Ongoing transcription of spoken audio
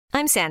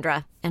I'm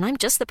Sandra, and I'm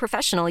just the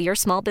professional your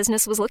small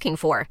business was looking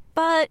for.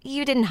 But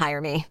you didn't hire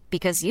me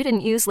because you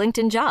didn't use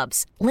LinkedIn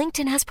Jobs.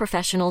 LinkedIn has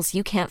professionals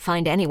you can't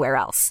find anywhere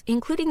else,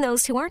 including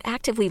those who aren't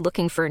actively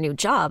looking for a new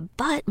job,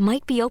 but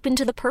might be open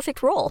to the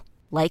perfect role,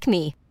 like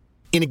me.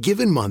 In a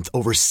given month,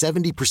 over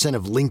 70%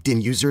 of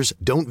LinkedIn users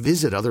don't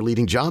visit other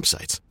leading job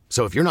sites.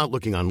 So if you're not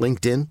looking on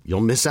LinkedIn,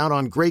 you'll miss out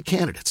on great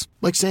candidates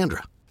like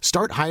Sandra.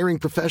 Start hiring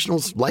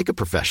professionals like a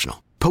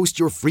professional. Post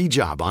your free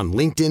job on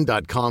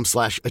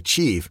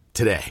linkedin.com/achieve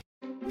today.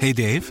 Hey,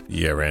 Dave.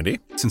 Yeah, Randy.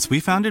 Since we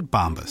founded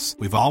Bombas,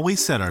 we've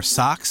always said our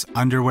socks,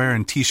 underwear,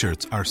 and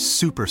T-shirts are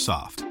super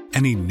soft.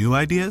 Any new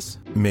ideas?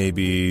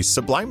 Maybe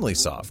sublimely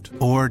soft.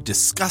 Or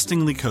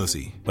disgustingly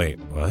cozy. Wait,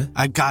 what?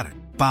 I got it.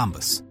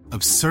 Bombas.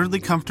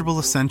 Absurdly comfortable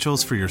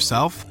essentials for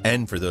yourself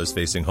and for those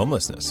facing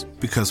homelessness.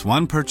 Because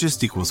one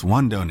purchased equals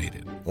one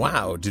donated.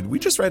 Wow, did we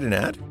just write an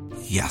ad?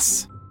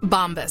 Yes.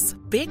 Bombas.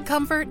 Big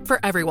comfort for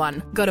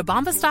everyone. Go to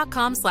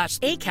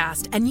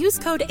bombas.com/ACAST and use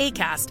code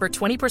ACAST for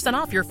 20%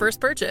 off your first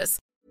purchase.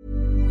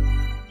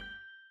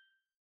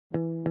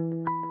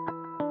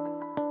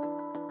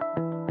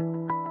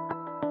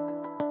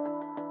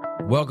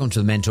 Welcome to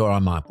The Mentor.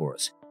 I'm Mark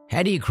Boris.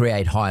 How do you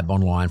create hype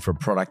online for a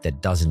product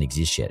that doesn't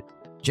exist yet?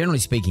 Generally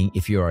speaking,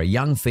 if you're a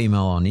young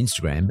female on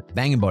Instagram,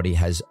 Bangn Body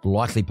has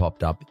likely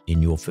popped up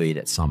in your feed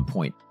at some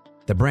point.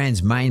 The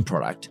brand's main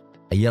product,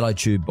 a yellow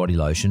tube body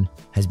lotion,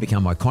 has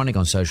become iconic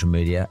on social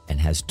media and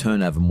has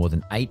turned over more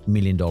than $8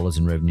 million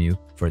in revenue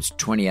for its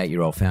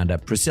 28-year-old founder,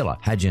 Priscilla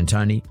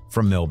Hadjiantoni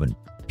from Melbourne.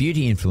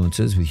 Beauty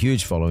influencers with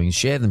huge followings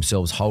share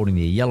themselves holding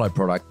the yellow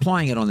product,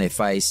 applying it on their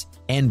face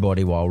and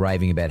body while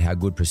raving about how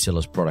good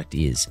Priscilla's product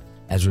is.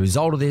 As a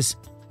result of this,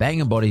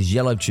 Bangn Body's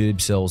yellow tube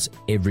sells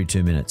every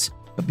 2 minutes.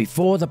 But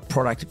before the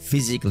product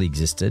physically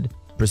existed,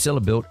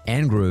 Priscilla built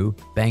and grew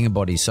Bangn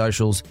Body's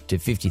socials to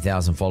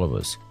 50,000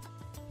 followers.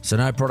 So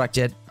no product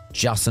yet,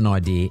 just an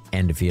idea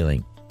and a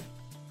feeling.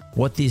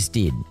 What this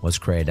did was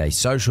create a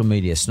social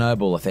media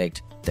snowball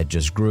effect that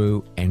just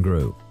grew and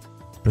grew.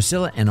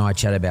 Priscilla and I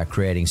chat about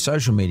creating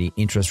social media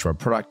interest for a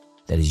product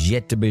that is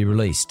yet to be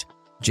released,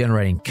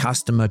 generating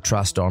customer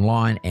trust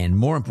online, and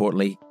more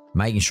importantly,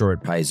 making sure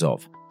it pays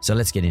off. So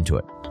let's get into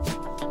it.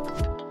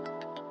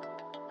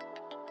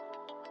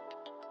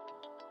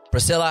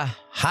 Priscilla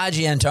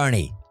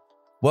Hadjiantoni,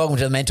 welcome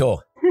to The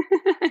Mentor.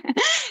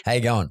 How you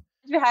going?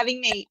 Thanks for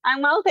having me.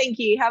 I'm well, thank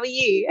you. How are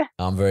you?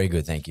 I'm very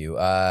good, thank you.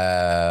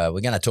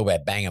 We're going to talk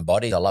about Bangn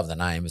Body. I love the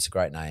name. It's a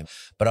great name.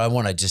 But I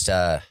want to just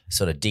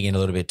sort of dig in a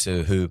little bit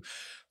to who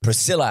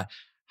Priscilla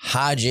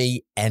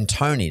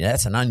Hadjiantoni.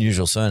 That's an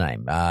unusual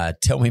surname.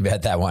 Tell me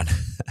about that one.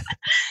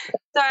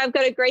 So I've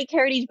got a Greek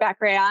heritage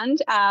background,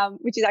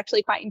 which is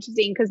actually quite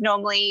interesting because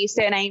normally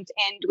surnames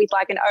end with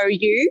like an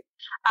OU.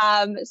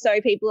 So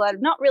people are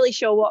not really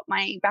sure what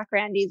my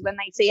background is when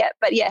they see it.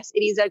 But yes,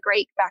 it is a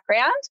Greek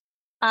background.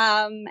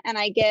 And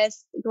I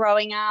guess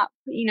growing up,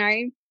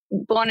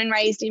 born and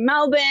raised in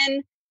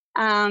Melbourne,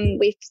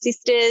 with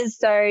sisters.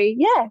 So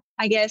yeah,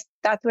 I guess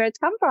that's where it's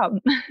come from.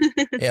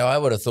 Yeah, I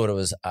would have thought it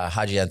was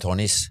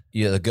Hadjiantonis.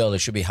 The girl, it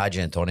should be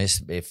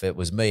Hadjiantonis. If it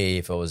was me,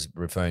 if I was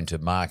referring to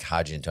Mark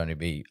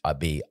Hadjiantoni, I'd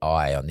be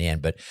I on the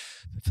end. But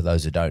for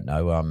those who don't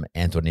know,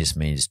 Antonis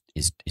means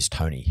is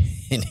Tony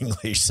in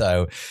English.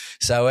 So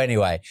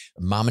anyway,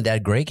 mum and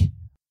dad Greek?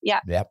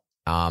 Yeah. Yep.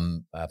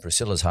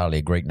 Priscilla's hardly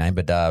a Greek name,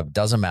 but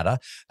doesn't matter.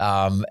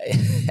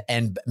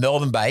 And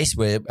Melbourne-based,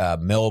 where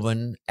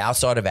Melbourne,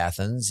 outside of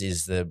Athens,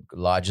 is the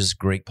largest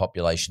Greek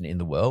population in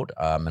the world,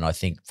 and I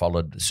think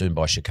followed soon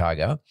by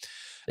Chicago.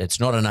 It's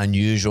not an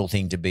unusual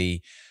thing to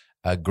be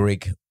a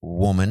Greek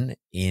woman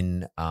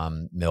in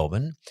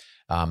Melbourne,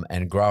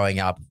 and growing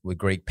up with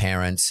Greek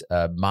parents,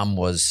 mum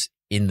was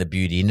in the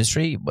beauty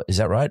industry. Is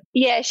that right?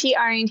 Yeah, she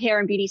owned hair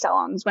and beauty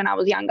salons when I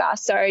was younger.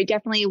 So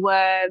definitely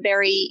were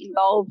very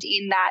involved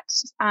in that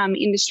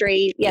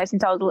industry,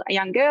 since I was a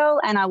young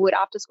girl. And I would,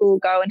 after school,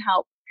 go and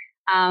help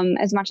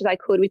as much as I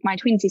could with my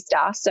twin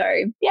sister. So,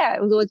 yeah,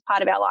 it was always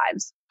part of our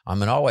lives. I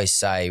mean, I always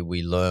say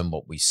we learn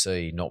what we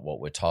see, not what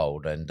we're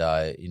told. And,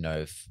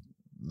 if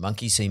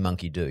monkey see,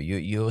 monkey do.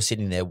 You're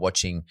sitting there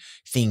watching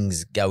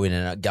things go in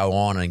and go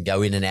on and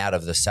go in and out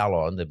of the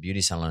salon, the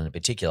beauty salon in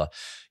particular.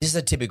 This is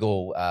a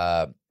typical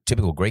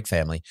Greek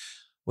family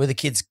where the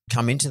kids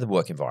come into the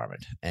work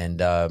environment, and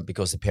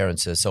because the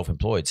parents are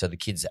self-employed, so the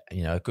kids,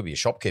 it could be a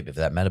shopkeeper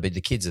for that matter, but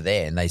the kids are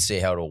there and they see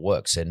how it all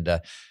works. And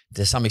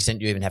to some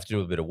extent, you even have to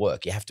do a bit of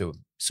work. You have to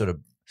sort of.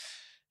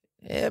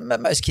 Yeah,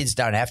 most kids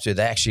don't have to.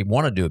 They actually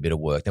want to do a bit of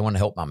work. They want to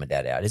help mum and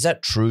dad out. Is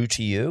that true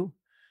to you?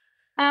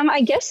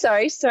 I guess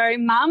so. So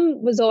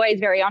mum was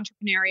always very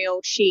entrepreneurial.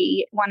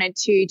 She wanted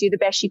to do the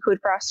best she could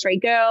for us three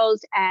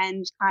girls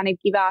and kind of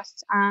give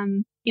us,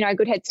 a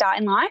good head start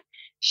in life.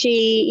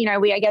 She,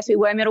 we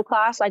were middle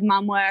class. Like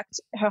mum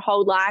worked her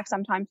whole life,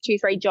 sometimes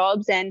 2-3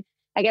 jobs. And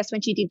I guess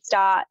when she did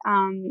start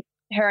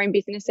her own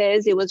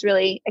businesses, it was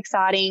really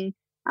exciting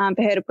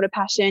for her to put a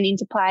passion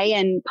into play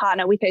and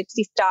partner with her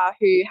sister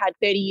who had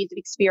 30 years of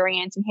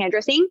experience in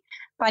hairdressing.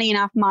 Funny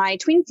enough, my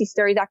twin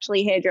sister is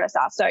actually a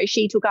hairdresser. So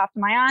she took after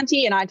my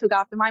auntie and I took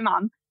after my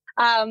mum.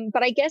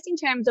 But I guess in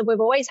terms of, we've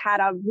always had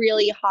a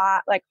really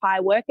high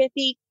work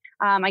ethic.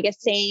 I guess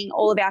seeing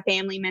all of our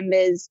family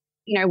members,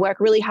 work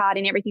really hard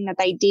in everything that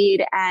they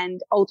did,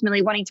 and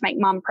ultimately wanting to make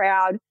mum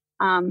proud,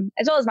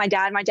 as well as my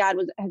dad. My dad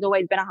has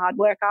always been a hard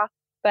worker,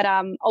 but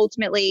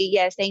ultimately,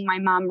 seeing my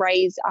mum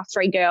raise us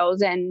three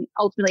girls and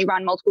ultimately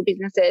run multiple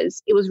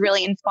businesses, it was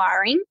really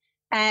inspiring.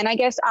 And I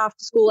guess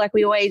after school,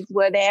 we always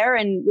were there,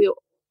 and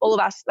all of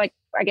us,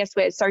 I guess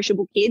we're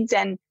sociable kids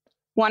and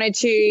wanted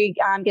to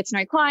get to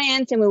know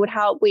clients, and we would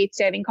help with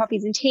serving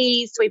coffees and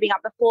teas, sweeping up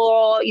the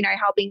floor,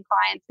 helping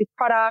clients with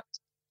product.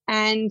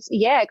 And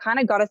it kind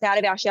of got us out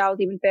of our shells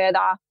even further.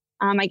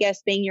 I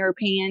guess being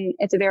European,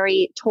 it's a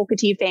very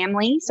talkative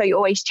family, so you're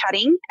always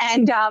chatting,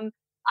 and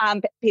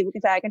people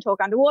can say I can talk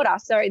underwater.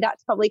 So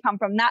that's probably come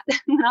from that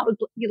when I was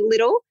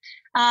little.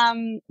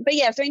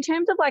 So in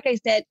terms of, like I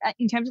said,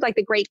 in terms of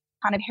the Greek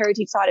kind of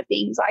heritage side of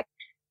things,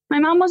 my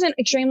mum wasn't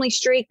extremely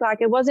strict.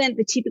 It wasn't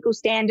the typical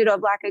standard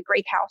of a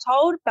Greek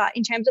household, but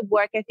in terms of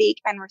work ethic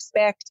and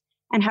respect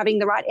and having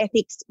the right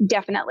ethics,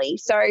 definitely.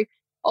 So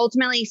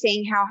ultimately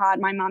seeing how hard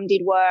my mum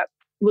did work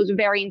was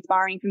very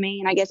inspiring for me.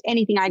 And I guess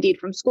anything I did,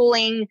 from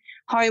schooling,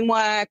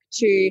 homework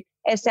to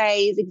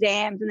essays,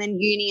 exams, and then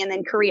uni, and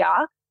then career,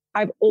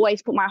 I've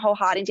always put my whole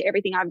heart into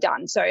everything I've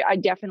done. So I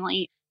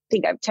definitely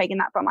think I've taken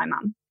that from my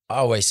mum. I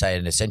always say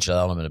an essential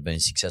element of being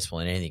successful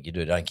in anything you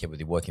do, I don't care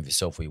whether you're working for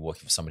yourself or you're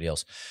working for somebody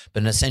else,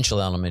 but an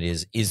essential element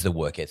is the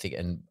work ethic.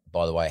 And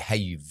by the way, how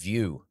you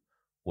view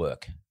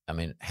work. I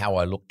mean, how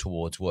I look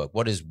towards work.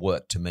 What is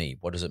work to me?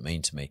 What does it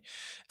mean to me?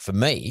 For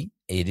me,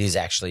 it is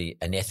actually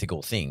an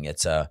ethical thing.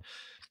 It's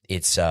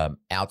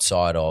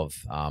outside of,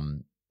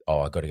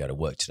 I've got to go to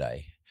work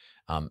today.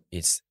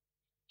 It's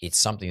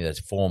something that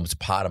forms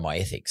part of my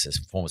ethics. It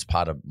forms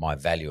part of my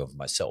value of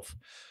myself.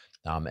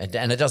 And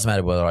it doesn't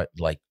matter whether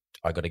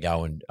I got to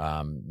go and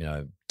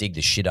dig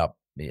the shit up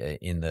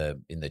in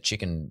the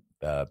chicken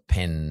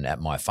pen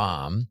at my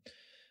farm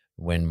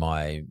when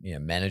my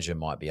manager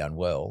might be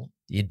unwell.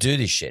 You do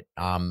this shit.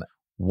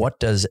 What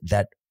does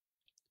that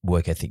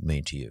work ethic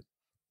mean to you?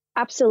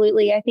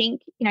 Absolutely. I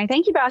think,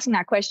 thank you for asking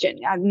that question.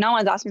 No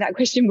one's asked me that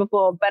question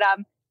before, but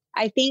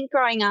I think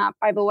growing up,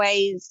 I've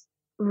always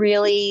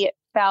really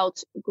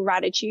felt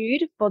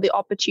gratitude for the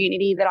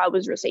opportunity that I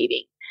was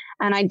receiving.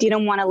 And I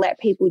didn't want to let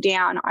people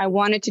down. I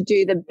wanted to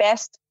do the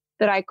best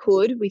that I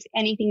could with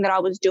anything that I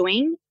was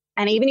doing.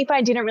 And even if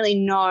I didn't really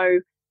know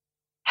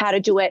how to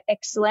do it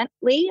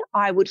excellently,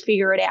 I would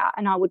figure it out,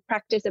 and I would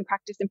practice and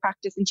practice and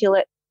practice until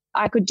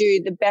I could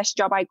do the best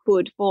job I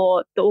could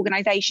for the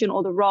organization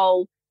or the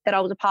role that I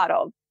was a part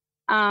of.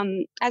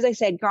 As I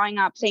said, growing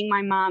up, seeing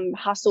my mum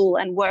hustle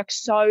and work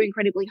so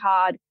incredibly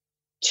hard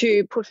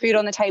to put food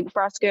on the table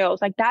for us girls,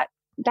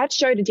 that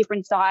showed a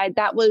different side.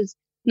 That was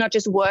not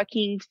just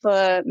working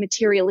for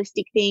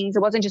materialistic things.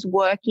 It wasn't just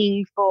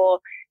working for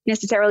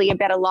necessarily a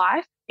better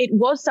life. It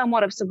was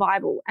somewhat of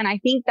survival. And I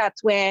think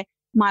that's where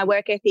my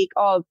work ethic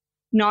of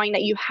knowing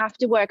that you have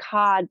to work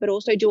hard, but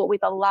also do it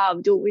with a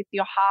love, do it with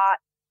your heart,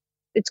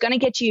 it's going to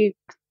get you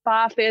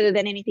far further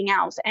than anything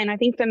else. And I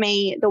think for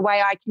me, the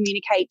way I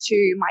communicate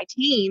to my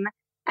team,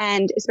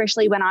 and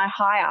especially when I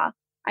hire,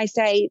 I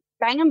say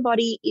Bangn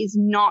Body is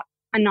not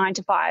a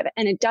 9-to-5.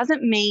 And it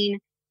doesn't mean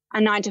a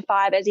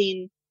 9-to-5 as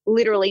in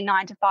literally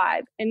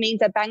 9-to-5. It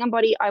means that Bangn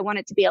Body, I want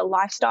it to be a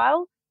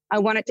lifestyle. I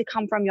want it to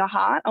come from your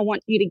heart. I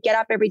want you to get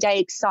up every day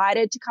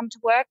excited to come to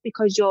work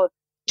because you're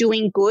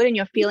doing good and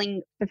you're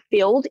feeling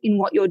fulfilled in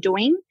what you're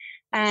doing.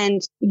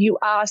 And you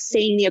are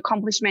seeing the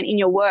accomplishment in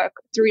your work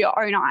through your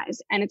own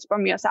eyes, and it's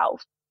from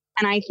yourself.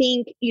 And I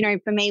think,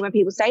 for me, when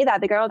people say that,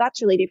 they go, oh,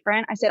 that's really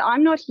different. I said,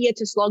 I'm not here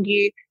to slog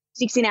you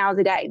 16 hours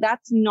a day.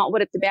 That's not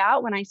what it's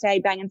about when I say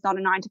Bangn's not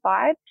a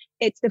 9-to-5.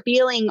 It's the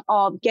feeling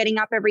of getting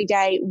up every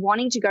day,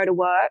 wanting to go to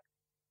work,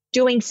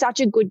 doing such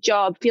a good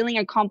job, feeling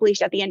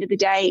accomplished at the end of the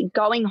day,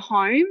 going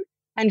home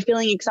and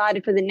feeling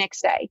excited for the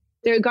next day.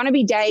 There are going to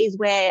be days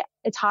where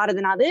it's harder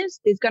than others.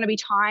 There's going to be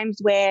times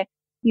where,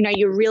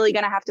 you're really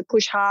going to have to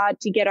push hard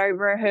to get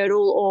over a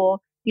hurdle, or,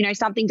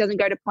 something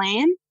doesn't go to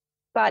plan.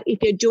 But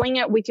if you're doing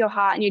it with your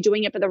heart and you're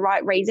doing it for the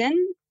right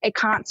reason, it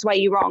can't sway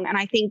you wrong. And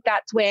I think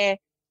that's where,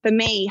 for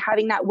me,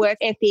 having that work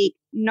ethic,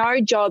 no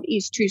job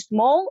is too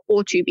small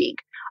or too big.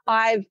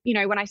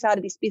 When I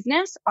started this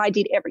business, I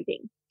did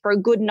everything for a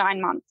good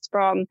 9 months,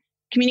 from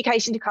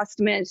communication to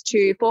customers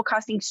to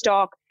forecasting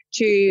stock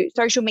to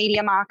social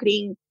media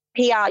marketing,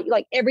 PR,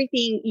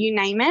 everything, you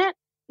name it.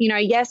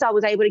 Yes, I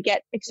was able to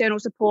get external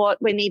support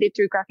when needed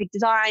through graphic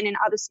design and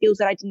other skills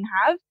that I didn't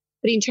have.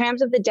 But in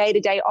terms of the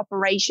day-to-day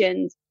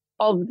operations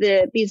of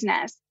the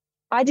business,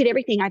 I did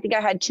everything. I think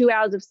I had 2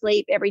 hours of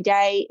sleep every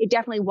day. It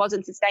definitely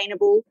wasn't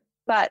sustainable,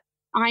 but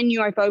I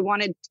knew if I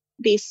wanted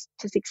this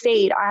to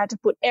succeed, I had to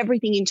put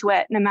everything into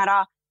it, no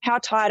matter how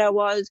tired I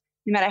was,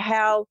 no matter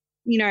how,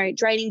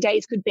 draining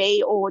days could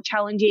be or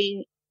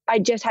challenging. I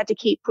just had to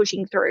keep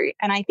pushing through.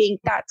 And I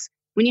think that's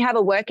when you have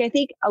a work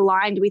ethic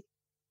aligned with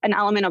an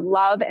element of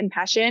love and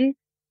passion,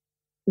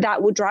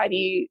 that will drive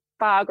you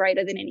far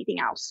greater than anything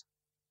else.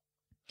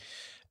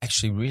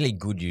 Actually, really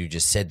good you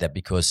just said that,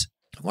 because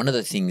one of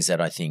the things that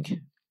I think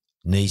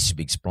needs to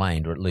be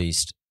explained, or at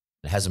least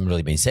it hasn't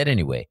really been said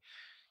anywhere.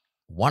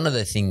 One of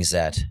the things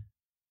that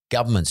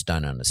governments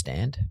don't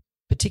understand,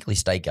 particularly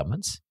state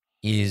governments,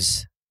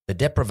 is the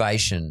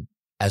deprivation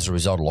as a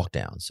result of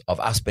lockdowns, of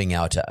us being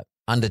able to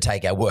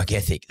undertake our work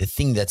ethic, the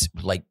thing that's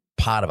like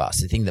part of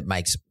us, the thing that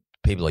makes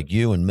people like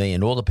you and me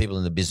and all the people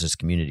in the business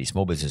community,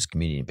 small business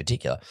community in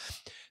particular,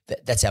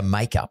 that's our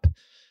makeup,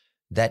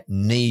 that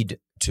need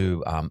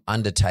to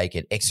undertake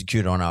and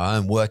execute on our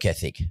own work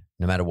ethic,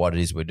 no matter what it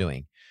is we're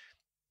doing,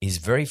 is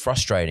very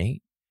frustrating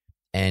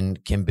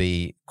and can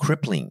be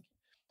crippling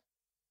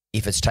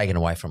if it's taken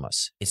away from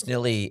us. It's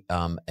nearly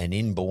an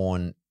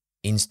inborn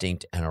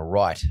instinct and a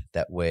right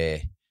that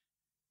we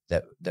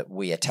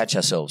attach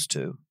ourselves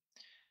to.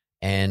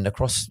 And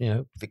across,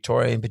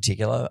 Victoria in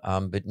particular,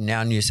 but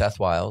now New South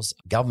Wales,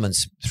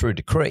 governments through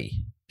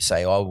decree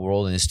say, oh, we're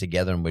all in this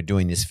together and we're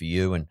doing this for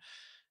you. And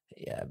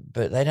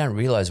but they don't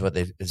realise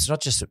it's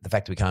not just the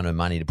fact that we can't earn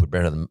money to put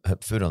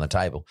food on the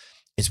table.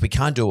 It's we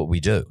can't do what we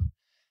do.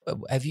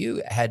 Have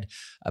you had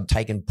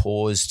taken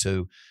pause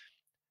to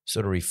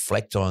sort of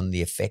reflect on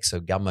the effects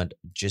of government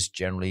just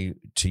generally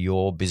to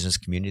your business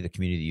community, the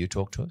community that you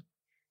talk to?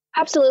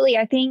 Absolutely.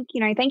 I think,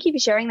 thank you for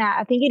sharing that.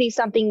 I think it is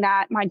something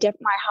that my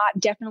heart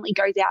definitely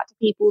goes out to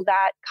people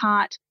that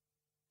can't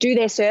do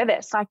their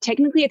service. Like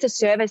technically it's a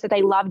service that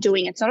they love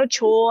doing. It's not a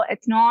chore.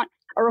 It's not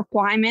a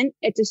requirement.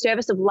 It's a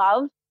service of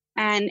love,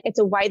 and it's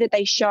a way that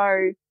they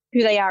show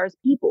who they are as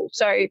people.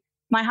 So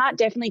my heart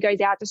definitely goes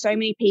out to so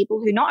many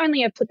people who not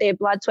only have put their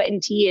blood, sweat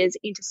and tears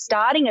into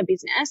starting a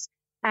business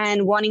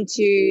and wanting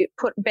to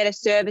put better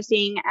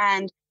servicing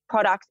and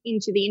products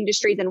into the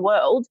industries and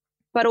world,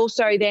 but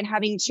also then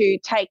having to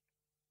take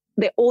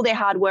all their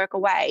hard work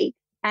away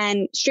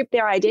and strip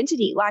their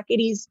identity. Like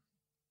it is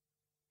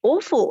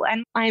awful.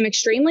 And I am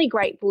extremely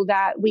grateful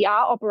that we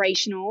are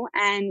operational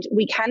and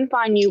we can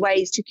find new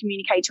ways to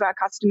communicate to our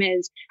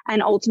customers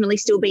and ultimately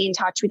still be in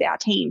touch with our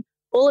team.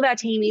 All of our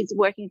team is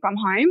working from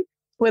home.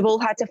 We've all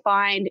had to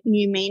find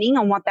new meaning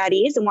on what that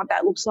is and what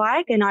that looks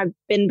like. And I've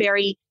been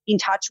very in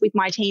touch with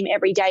my team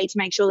every day to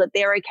make sure that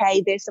they're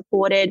okay, they're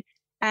supported,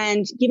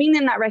 and giving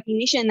them that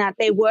recognition that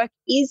their work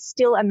is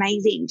still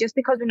amazing. Just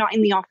because we're not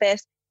in the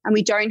office and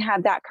we don't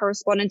have that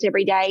correspondence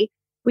every day,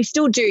 we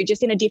still do,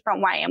 just in a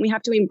different way. And we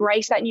have to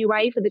embrace that new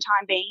way for the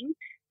time being.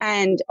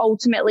 And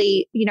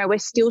ultimately, we're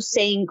still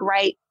seeing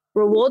great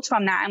rewards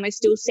from that, and we're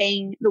still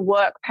seeing the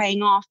work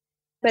paying off.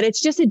 But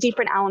it's just a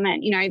different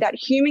element, that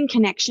human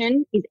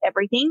connection is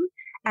everything.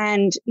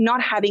 And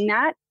not having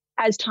that,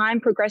 as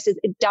time progresses,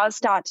 it does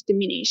start to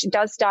diminish. It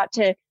does start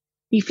to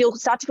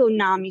feel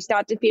numb. You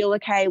start to feel,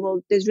 okay,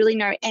 well, there's really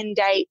no end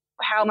date.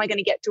 How am I going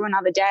to get through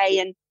another day?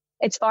 And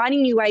it's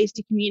finding new ways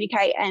to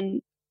communicate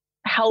and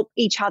help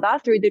each other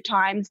through the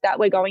times that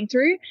we're going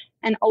through.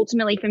 And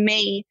ultimately for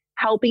me,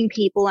 helping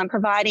people and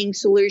providing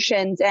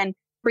solutions and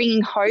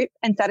bringing hope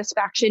and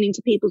satisfaction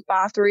into people's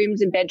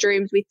bathrooms and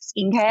bedrooms with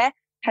skincare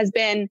has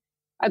been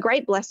a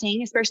great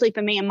blessing, especially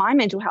for me and my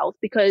mental health,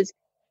 because,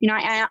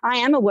 I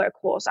am a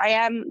workhorse.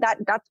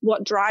 That's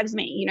what drives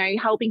me,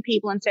 helping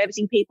people and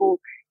servicing people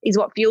is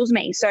what fuels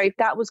me. So if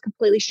that was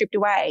completely stripped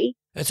away.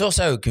 It's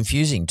also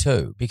confusing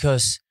too,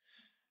 because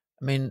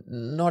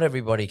not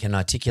everybody can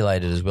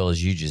articulate it as well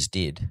as you just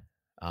did.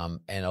 And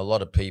a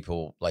lot of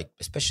people, like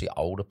especially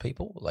older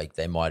people, like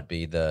they might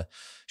be the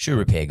shoe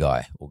repair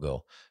guy or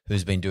girl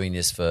who's been doing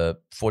this for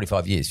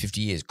 45 years,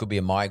 50 years, could be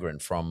a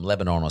migrant from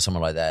Lebanon or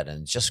somewhere like that,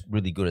 and just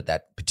really good at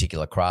that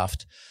particular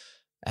craft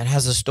and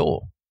has a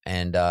store,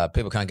 and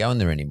people can't go in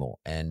there anymore.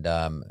 And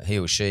he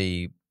or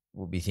she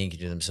will be thinking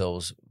to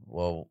themselves,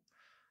 well,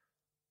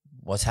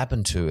 what's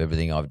happened to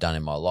everything I've done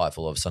in my life?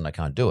 All of a sudden I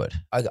can't do it.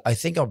 I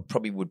think I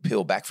probably would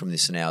peel back from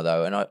this now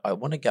though, and I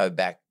want to go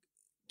back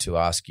to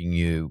asking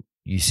you,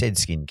 you said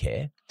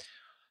skincare.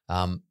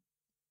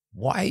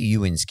 Why are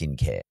you in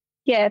skincare?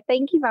 Yeah,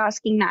 thank you for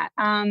asking that.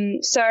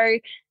 So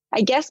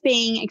I guess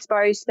being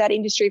exposed to that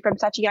industry from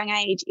such a young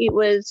age, it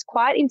was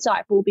quite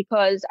insightful,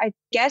 because I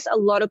guess a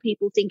lot of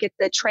people think it's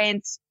the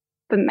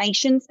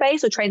transformation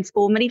space or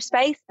transformative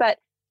space, but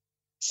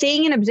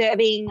seeing and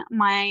observing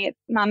my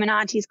mum and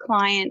auntie's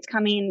clients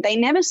come in, they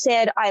never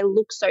said, I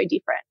look so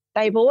different.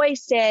 They've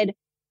always said,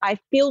 I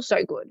feel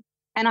so good.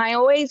 And I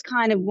always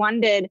kind of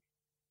wondered,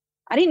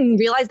 I didn't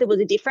realize there was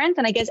a difference.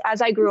 And I guess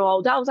as I grew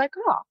older, I was like,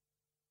 oh,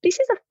 this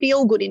is a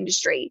feel-good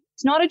industry.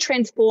 It's not a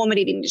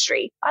transformative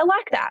industry. I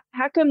like that.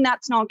 How come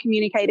that's not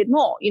communicated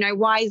more?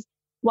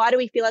 Why do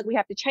we feel like we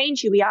have to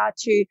change who we are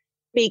to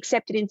be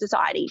accepted in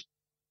society?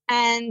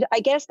 And I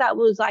guess that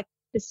was like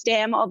the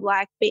stem of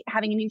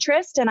having an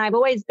interest. And I've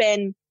always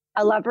been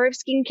a lover of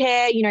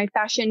skincare,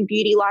 fashion,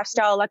 beauty,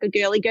 lifestyle, like a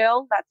girly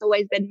girl. That's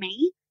always been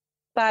me.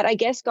 But I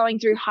guess going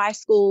through high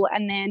school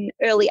and then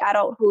early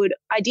adulthood,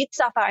 I did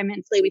suffer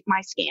immensely with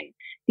my skin.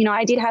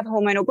 I did have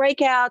hormonal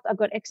breakouts. I've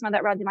got eczema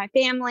that runs in my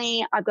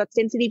family. I've got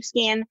sensitive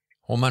skin.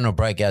 Hormonal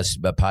breakouts,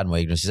 but pardon my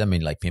ignorance, does that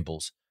mean like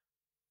pimples?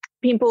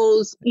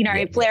 Pimples,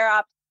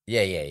 flare-ups.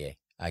 Yeah.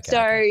 Okay.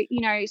 So,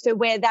 so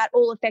where that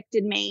all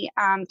affected me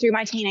through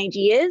my teenage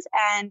years.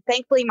 And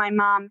thankfully, my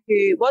mum,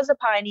 who was a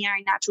pioneer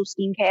in natural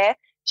skincare,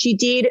 she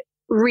did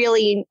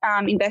really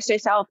invest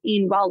herself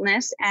in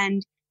wellness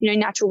and,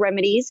 natural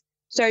remedies.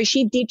 So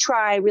she did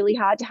try really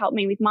hard to help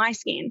me with my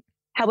skin.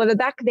 However,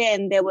 back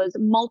then there was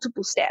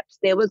multiple steps.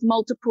 There was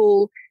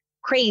multiple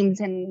creams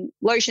and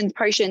lotions,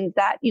 potions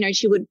that,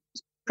 she would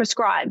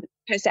prescribe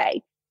per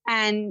se.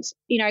 And,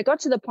 it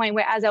got to the point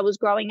where as I was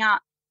growing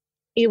up,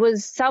 it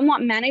was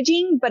somewhat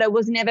managing, but it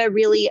was never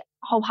really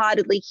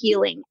wholeheartedly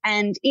healing.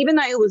 And even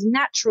though it was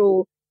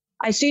natural,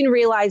 I soon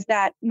realized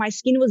that my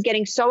skin was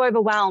getting so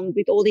overwhelmed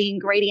with all the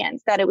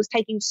ingredients that it was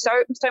taking so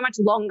much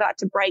longer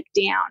to break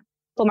down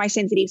for my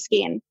sensitive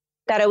skin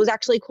that it was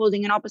actually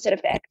causing an opposite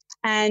effect.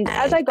 And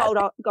as I got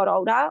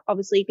older,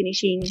 obviously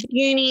finishing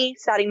uni,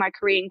 starting my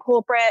career in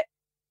corporate,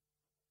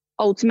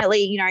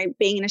 ultimately,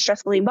 being in a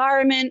stressful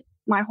environment,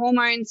 my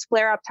hormones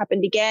flare-ups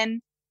happened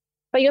again.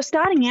 But you're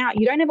starting out,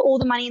 you don't have all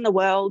the money in the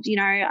world.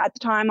 At the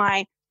time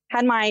I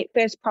had my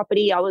first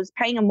property, I was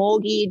paying a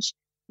mortgage.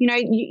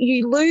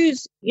 You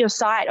lose your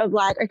sight of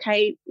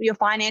okay, your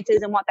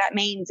finances and what that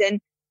means. And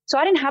so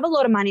I didn't have a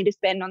lot of money to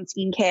spend on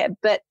skincare,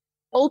 but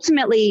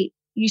ultimately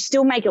you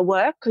still make it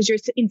work because you're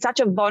in such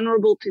a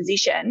vulnerable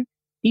position.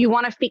 You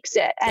want to fix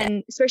it.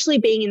 And especially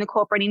being in the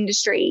corporate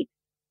industry,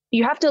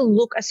 you have to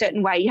look a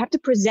certain way. You have to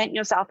present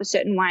yourself a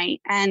certain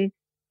way. And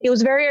it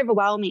was very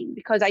overwhelming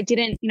because I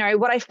didn't,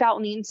 what I felt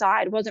on the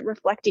inside wasn't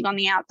reflecting on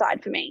the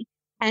outside for me.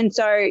 And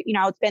so, I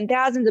would spend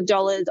thousands of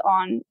dollars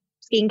on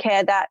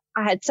skincare that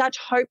I had such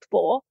hope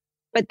for,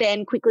 but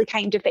then quickly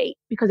came defeat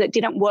because it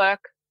didn't work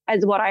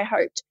as what I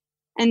hoped.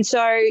 And so,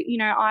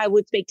 I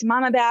would speak to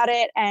mum about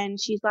it and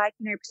she's like,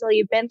 Priscilla,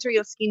 you've been through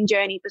your skin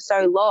journey for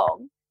so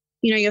long.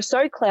 You're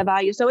so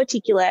clever, you're so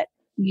articulate,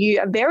 you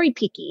are very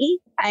picky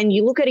and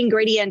you look at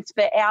ingredients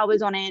for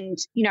hours on end,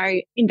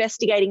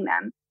 investigating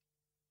them.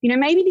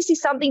 Maybe this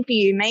is something for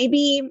you.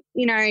 Maybe,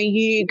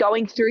 you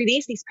going through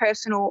this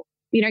personal,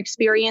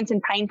 experience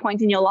and pain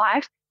points in your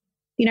life,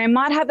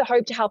 might have the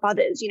hope to help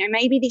others.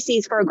 Maybe this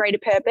is for a greater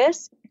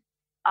purpose.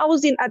 I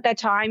was at that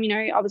time,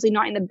 obviously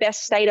not in the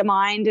best state of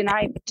mind. And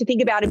to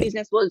think about a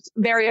business was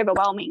very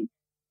overwhelming.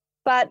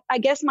 But I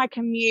guess my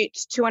commute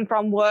to and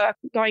from work,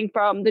 going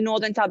from the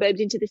northern suburbs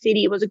into the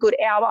city, was a good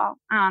hour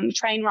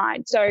train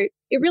ride. So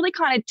it really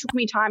kind of took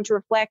me time to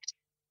reflect,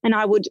 and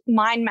I would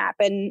mind map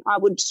and I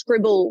would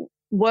scribble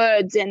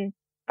words. And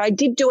if I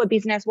did do a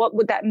business, what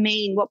would that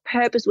mean? What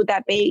purpose would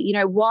that be?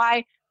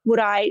 Why would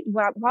I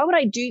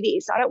do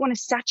this? I don't want to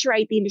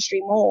saturate the industry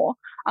more.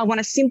 I want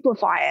to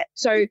simplify it.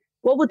 So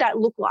what would that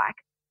look like?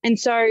 And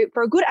so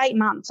for a good 8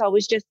 months, I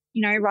was just,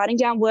 writing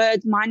down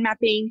words, mind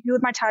mapping. Who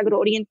would my target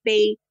audience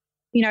be?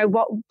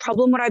 What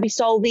problem would I be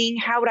solving?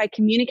 How would I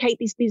communicate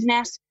this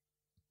business?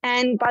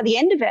 And by the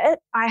end of it,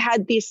 I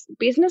had this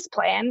business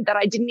plan that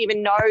I didn't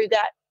even know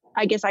that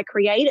I guess I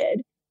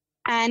created.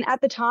 And at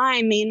the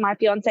time, me and my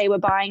fiance were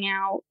buying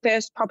our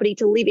first property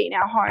to live in,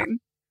 our home.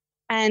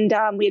 And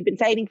we had been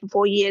saving for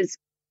 4 years.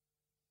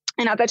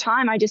 And at the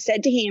time, I just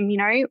said to him,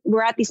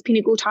 we're at this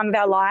pinnacle time of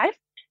our life.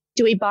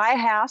 Do we buy a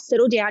house,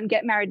 settle down,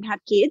 get married and have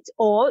kids,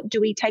 or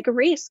do we take a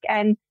risk?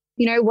 And,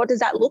 what does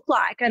that look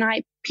like? And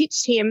I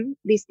pitched him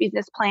this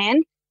business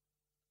plan.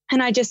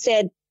 And I just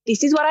said,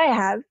 this is what I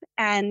have.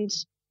 And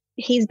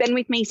he's been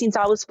with me since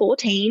I was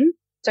 14.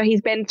 So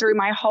he's been through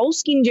my whole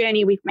skin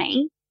journey with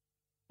me.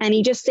 And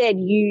he just said,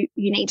 you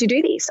need to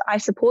do this. I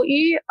support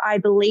you. I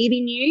believe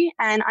in you.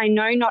 And I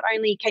know not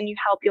only can you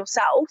help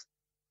yourself,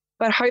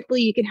 but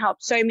hopefully you can help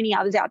so many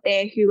others out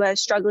there who are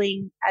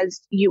struggling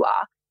as you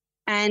are.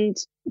 And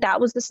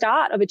that was the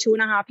start of a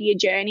 2.5-year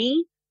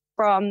journey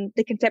from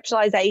the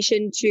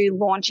conceptualization to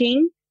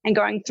launching and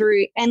going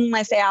through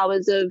endless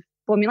hours of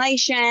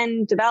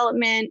formulation,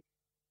 development,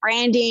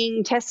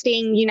 branding,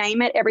 testing, you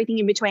name it, everything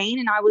in between.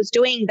 And I was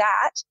doing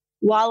that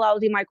while I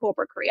was in my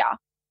corporate career.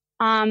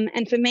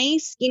 And for me,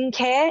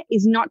 skincare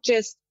is not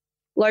just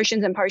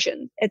lotions and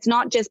potions. It's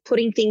not just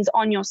putting things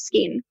on your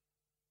skin.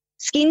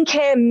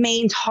 Skincare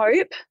means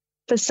hope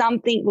for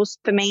something, well,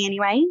 for me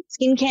anyway.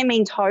 Skincare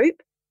means hope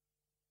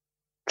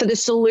for the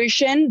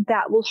solution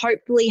that will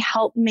hopefully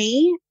help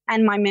me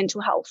and my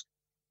mental health.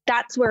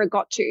 That's where it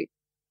got to.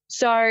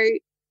 So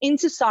in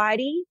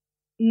society,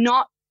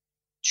 not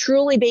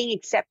truly being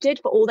accepted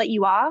for all that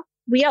you are,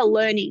 we are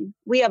learning.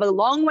 We have a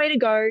long way to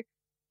go.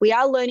 We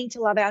are learning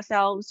to love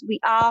ourselves. We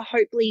are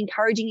hopefully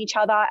encouraging each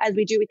other as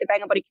we do with the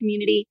Bangn Body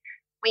community.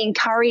 We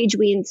encourage,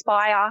 we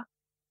inspire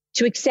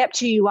to accept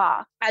who you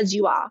are as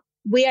you are.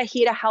 We are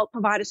here to help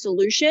provide a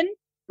solution.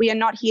 We are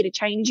not here to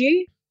change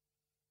you.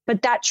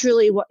 But that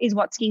truly is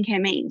what skincare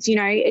means.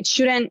 It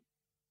shouldn't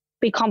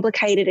be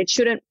complicated. It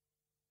shouldn't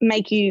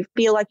make you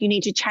feel like you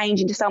need to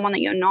change into someone that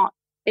you're not.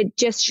 It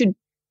just should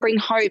bring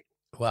hope.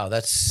 Wow,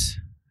 that's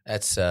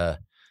putting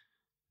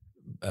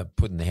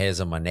the hairs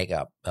on my neck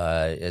up.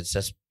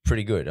 That's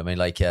pretty good. I mean,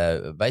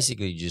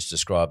 basically you just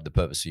described the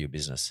purpose of your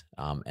business,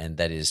 and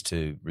that is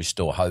to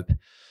restore hope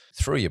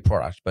through your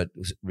product, but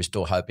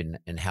restore hope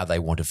in how they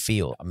want to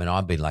feel. I mean,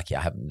 I've been lucky.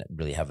 I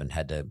haven't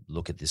had to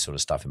look at this sort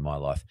of stuff in my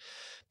life,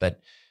 but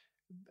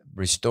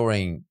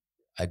restoring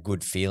a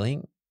good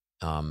feeling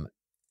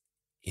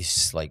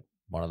is like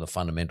one of the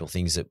fundamental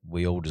things that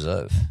we all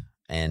deserve.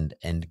 and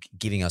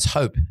giving us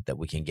hope that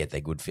we can get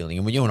that good feeling.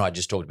 And when you and I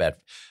just talked about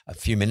a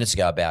few minutes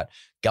ago about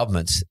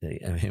governments,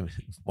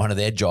 one of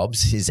their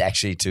jobs is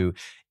actually to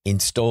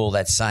install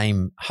that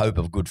same hope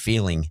of good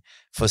feeling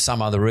for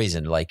some other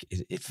reason, like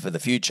for the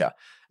future.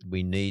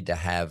 We need to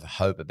have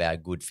hope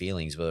about good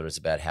feelings, whether it's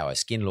about how our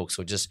skin looks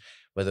or just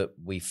whether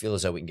we feel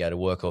as though we can go to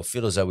work or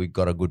feel as though we've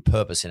got a good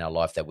purpose in our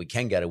life that we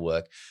can go to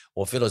work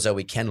or feel as though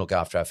we can look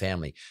after our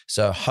family.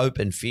 So hope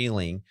and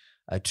feeling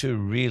are two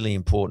really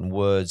important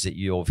words that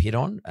you've hit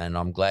on, and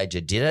I'm glad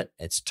you did it.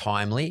 It's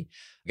timely.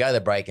 Go to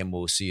the break and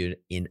we'll see you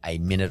in a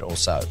minute or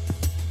so.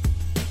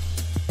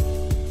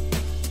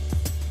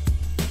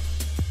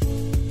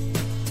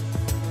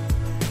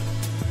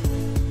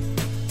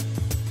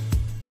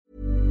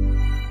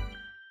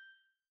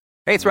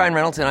 Hey, it's Ryan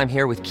Reynolds, and I'm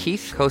here with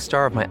Keith,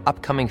 co-star of my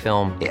upcoming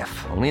film,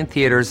 If, only in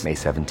theaters May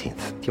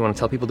 17th. Do you want to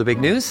tell people the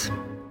big news?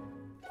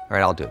 All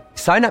right, I'll do it.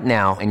 Sign up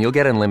now and you'll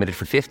get unlimited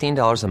for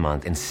 $15 a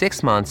month and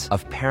 6 months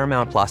of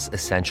Paramount Plus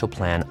Essential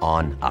Plan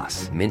on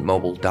us.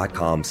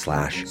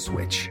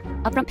 MintMobile.com/switch.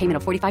 Upfront payment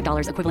of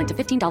 $45 equivalent to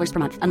 $15 per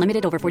month.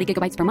 Unlimited over 40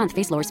 gigabytes per month.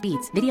 Face lower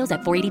speeds. Videos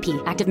at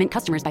 480p. Active Mint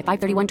customers by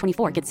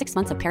 531.24 get 6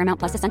 months of Paramount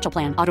Plus Essential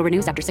Plan. Auto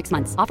renews after 6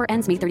 months. Offer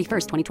ends May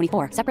 31st,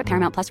 2024. Separate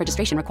Paramount Plus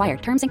registration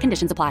required. Terms and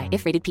conditions apply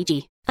if rated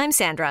PG. I'm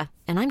Sandra,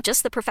 and I'm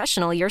just the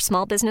professional your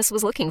small business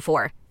was looking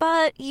for.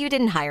 But you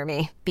didn't hire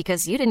me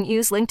because you didn't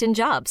use LinkedIn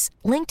Jobs.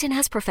 LinkedIn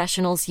has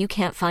professionals you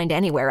can't find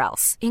anywhere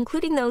else,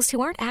 including those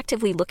who aren't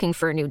actively looking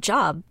for a new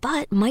job,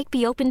 but might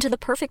be open to the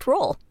perfect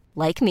role,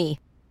 like me.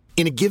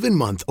 In a given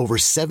month, over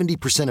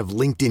 70% of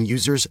LinkedIn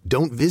users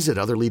don't visit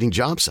other leading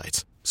job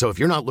sites. So if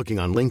you're not looking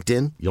on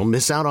LinkedIn, you'll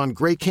miss out on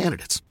great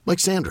candidates like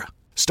Sandra.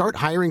 Start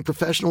hiring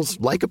professionals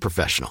like a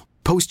professional.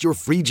 Post your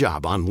free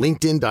job on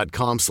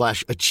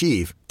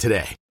linkedin.com/achieve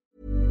today.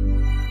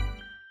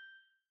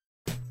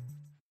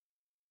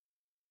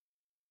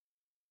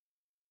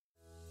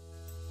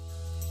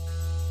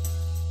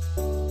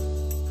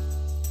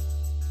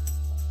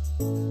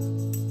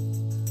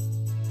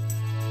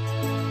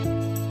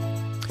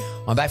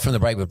 I'm back from the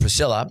break with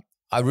Priscilla.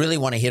 I really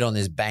want to hit on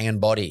this Bangn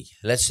Body.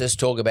 Let's just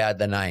talk about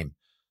the name.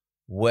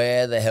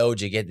 Where the hell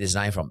did you get this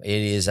name from? It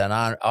is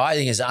I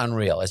think it's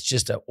unreal. It's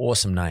just an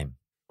awesome name.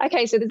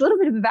 Okay, so there's a little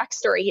bit of a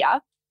backstory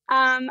here.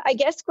 I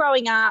guess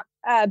growing up,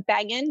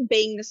 bangin'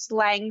 being the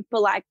slang for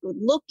like good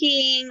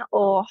looking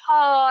or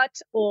hot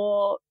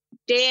or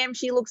damn,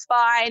 she looks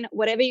fine,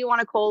 whatever you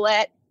want to call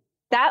it.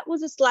 That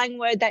was a slang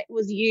word that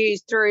was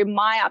used through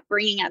my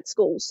upbringing at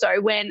school. So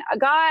when a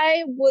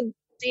guy would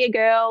see a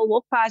girl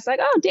walk past, like,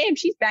 oh, damn,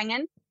 she's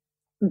banging.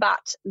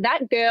 But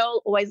that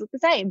girl always looked the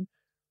same.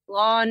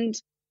 Blonde,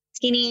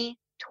 skinny,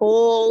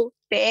 tall,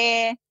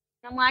 fair. And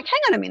I'm like, hang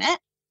on a minute.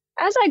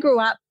 As I grew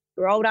up,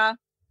 grew older,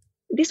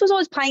 this was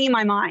always playing in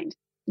my mind.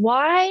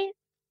 Why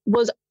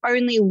was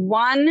only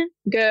one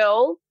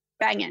girl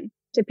banging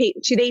to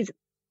these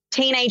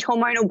teenage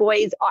hormonal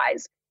boys'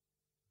 eyes?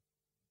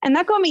 And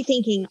that got me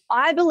thinking,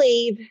 I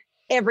believe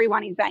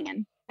everyone is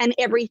banging and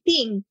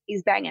everything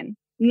is banging,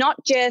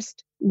 not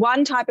just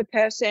one type of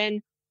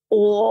person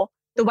or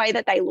the way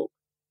that they look.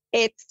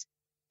 It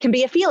can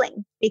be a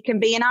feeling. It can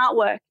be an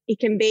artwork. It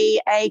can be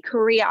a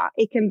career.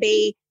 It can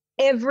be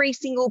every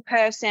single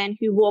person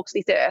who walks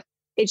this earth.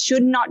 It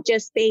should not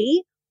just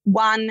be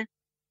one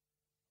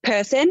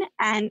person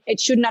and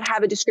it should not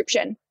have a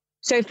description.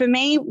 So for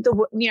me,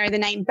 the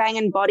name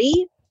Bangn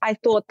Body, I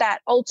thought that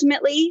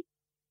ultimately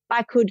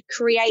I could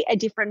create a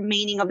different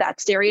meaning of that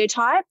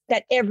stereotype,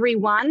 that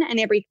everyone and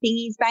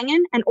everything is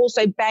banging, and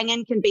also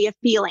banging can be a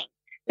feeling.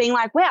 Being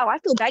like, wow, I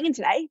feel banging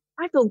today.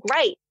 I feel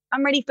great.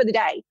 I'm ready for the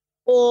day.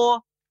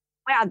 Or,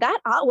 wow,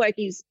 that artwork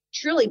is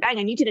truly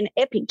banging. You did an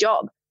epic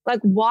job. Like,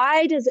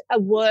 why does a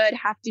word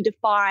have to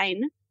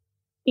define,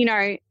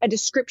 a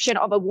description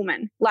of a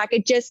woman? Like,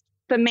 it just,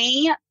 for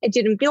me, it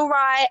didn't feel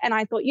right. And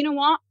I thought, you know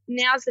what,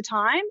 now's the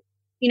time,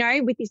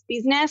 with this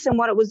business and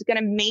what it was going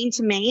to mean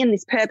to me and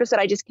this purpose that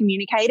I just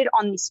communicated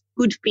on this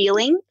good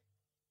feeling.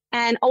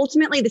 And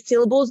ultimately the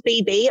syllables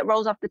BB, it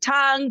rolls off the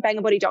tongue,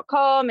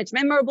 bangnbody.com, it's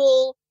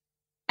memorable.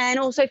 And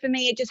also for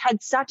me, it just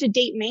had such a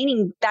deep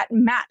meaning that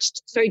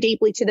matched so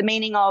deeply to the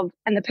meaning of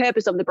and the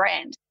purpose of the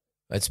brand.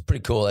 It's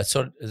pretty cool. It's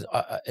sort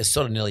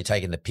of nearly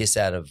taking the piss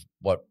out of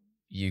what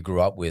you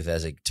grew up with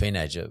as a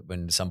teenager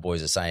when some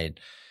boys are saying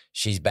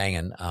she's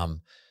banging.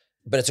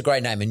 But it's a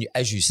great name. And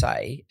as you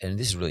say, and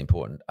this is really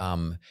important,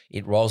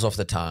 it rolls off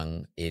the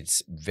tongue.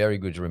 It's very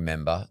good to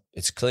remember.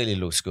 It clearly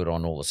looks good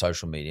on all the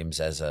social mediums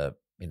as a,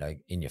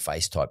 in your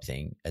face type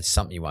thing. It's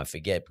something you won't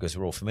forget because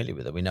we're all familiar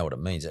with it. We know what it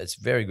means. It's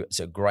very good. It's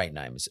a great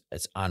name.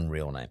 It's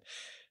unreal name.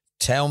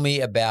 Tell me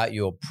about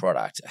your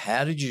product.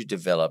 How did you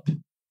develop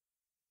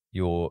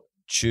your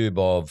tube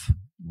of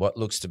what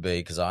looks to be,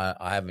 because I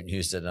haven't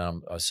used it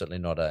and I'm certainly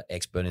not an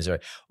expert, is there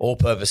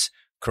all-purpose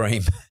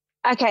cream?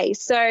 Okay,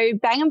 so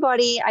Bangn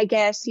Body, I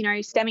guess,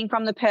 stemming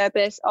from the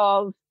purpose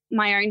of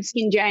my own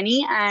skin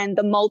journey and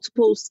the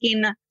multiple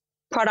skin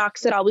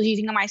products that I was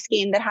using on my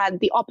skin that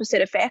had the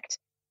opposite effect.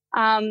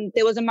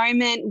 There was a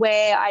moment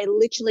where I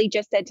literally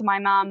just said to my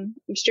mum,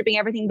 I'm stripping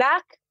everything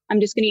back. I'm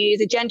just going to use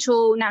a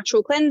gentle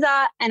natural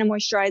cleanser and a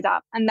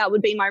moisturizer. And that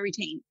would be my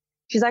routine.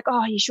 She's like,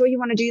 oh, are you sure you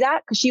want to do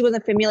that? Because she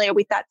wasn't familiar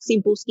with that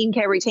simple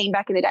skincare routine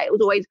back in the day. It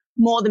was always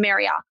more the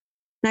merrier.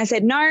 And I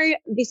said, no,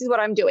 this is what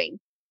I'm doing.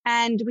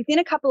 And within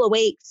a couple of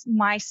weeks,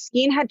 my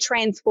skin had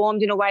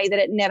transformed in a way that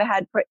it never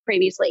had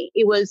previously.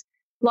 It was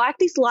like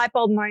this light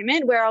bulb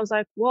moment where I was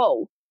like,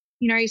 whoa,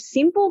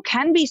 simple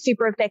can be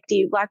super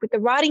effective. Like with the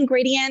right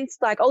ingredients,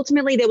 like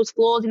ultimately there was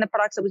flaws in the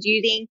products I was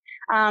using.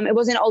 It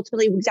wasn't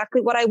ultimately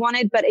exactly what I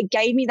wanted, but it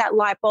gave me that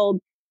light bulb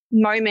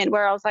moment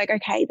where I was like,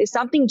 okay, there's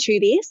something to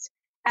this.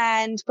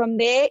 And from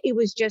there, it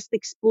was just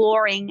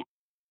exploring,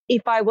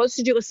 if I was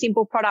to do a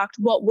simple product,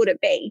 what would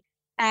it be?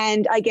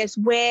 And I guess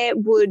where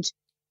would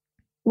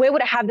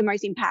it have the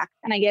most impact?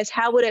 And I guess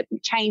how would it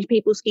change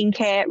people's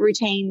skincare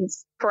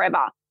routines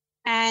forever?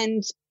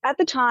 And at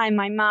the time,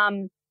 my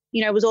mum,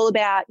 was all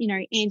about,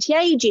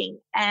 anti-aging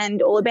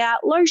and all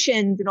about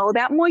lotions and all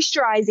about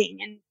moisturizing.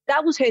 And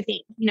that was her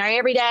thing.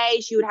 Every day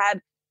she would have,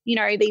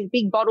 these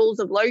big bottles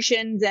of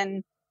lotions,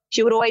 and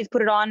she would always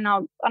put it on.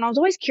 And I was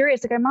always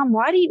curious. I go, Mum,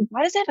 why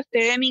does it have a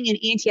firming and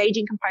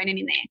anti-aging component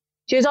in there?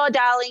 She goes, oh,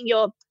 darling,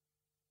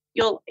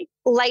 your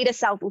later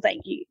self will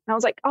thank you. And I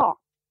was like, oh,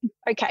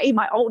 okay,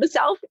 my older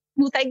self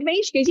will thank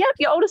me. She goes, yep,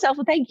 your older self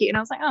will thank you. And I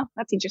was like, oh,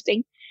 that's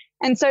interesting.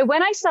 And so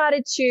when I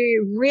started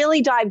to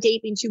really dive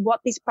deep into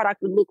what this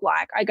product would look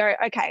like, I go,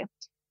 okay,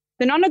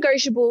 the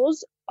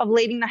non-negotiables of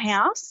leaving the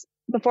house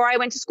before I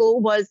went to school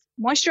was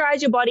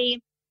moisturize your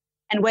body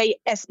and wear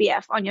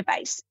SPF on your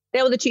face.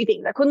 They were the two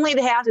things. I couldn't leave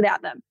the house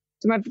without them.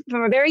 So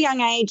from a very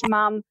young age,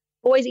 Mum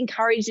always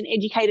encouraged and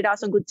educated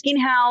us on good skin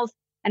health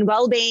and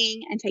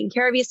well-being and taking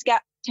care of your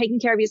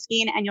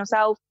skin and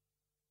yourself.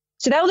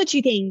 So they were the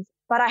two things,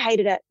 but I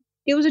hated it.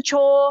 It was a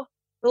chore.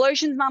 The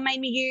lotions Mum made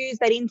me use,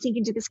 they didn't sink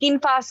into the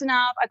skin fast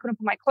enough. I couldn't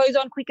put my clothes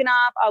on quick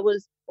enough. I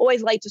was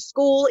always late to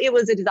school. It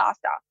was a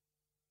disaster.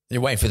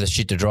 You're waiting for the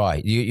shit to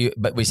dry.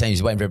 But we're saying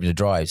you're waiting for it to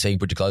dry so you can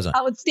put your clothes on.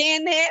 I would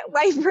stand there,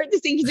 wait for it to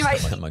sink into my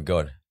skin. Oh, my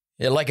God.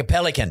 You're like a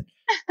pelican.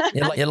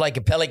 You're like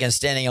a pelican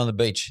standing on the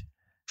beach.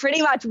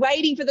 Pretty much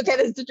waiting for the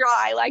feathers to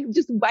dry, like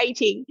just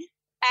waiting.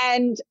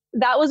 And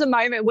that was a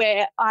moment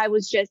where I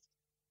was just,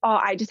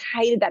 I just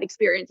hated that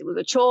experience. It was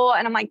a chore.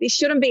 And I'm like, this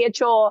shouldn't be a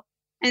chore.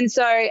 And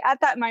so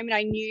at that moment,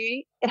 I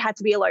knew it had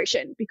to be a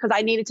lotion because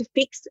I needed to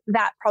fix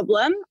that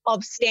problem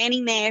of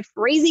standing there,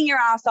 freezing your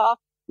ass off,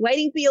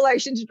 waiting for your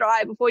lotion to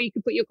dry before you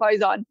could put your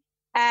clothes on.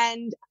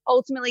 And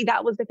ultimately,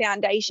 that was the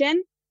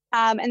foundation.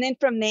 And then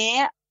from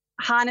there,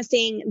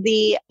 harnessing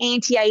the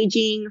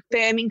anti-aging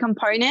firming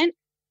component.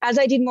 As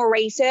I did more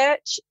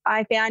research,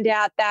 I found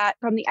out that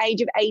from the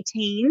age of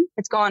 18,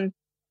 it's gone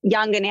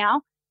younger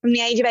now, from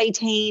the age of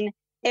 18,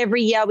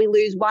 every year we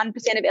lose 1%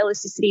 of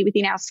elasticity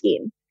within our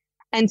skin.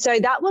 And so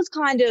that was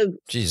kind of...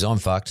 Jeez, I'm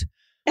fucked.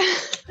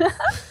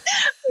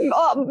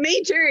 Oh,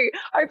 me too.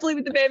 Hopefully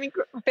with the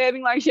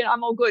firming lotion,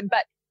 I'm all good.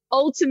 But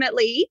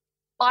ultimately,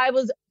 I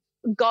was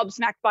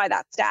gobsmacked by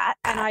that stat.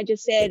 And I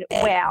just said,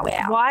 wow,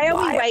 why are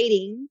we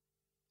waiting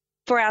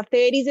for our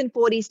 30s and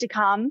 40s to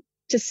come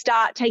to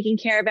start taking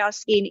care of our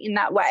skin in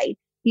that way?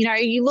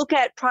 You look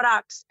at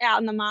products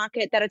out in the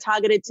market that are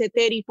targeted to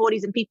 30s,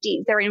 40s and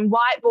 50s. They're in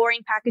white,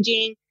 boring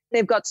packaging.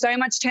 They've got so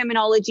much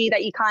terminology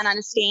that you can't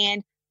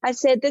understand. I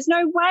said, there's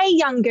no way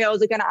young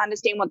girls are going to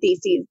understand what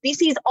this is.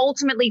 This is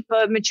ultimately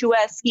for mature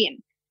skin.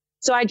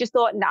 So I just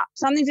thought, nah,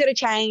 something's got to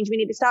change. We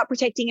need to start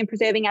protecting and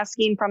preserving our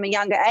skin from a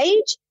younger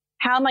age.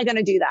 How am I going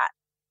to do that?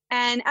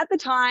 And at the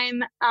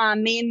time,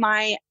 me and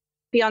my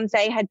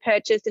fiance had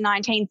purchased a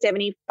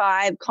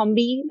 1975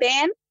 combi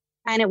van,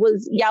 and it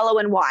was yellow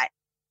and white.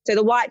 So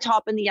the white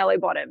top and the yellow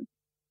bottom.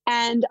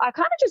 And I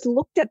kind of just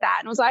looked at that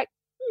and was like,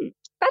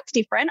 that's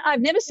different.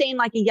 I've never seen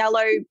like a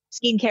yellow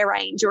skincare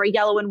range or a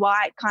yellow and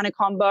white kind of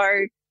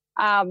combo.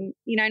 And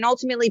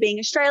ultimately being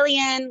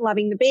Australian,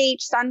 loving the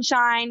beach,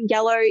 sunshine,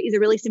 yellow is a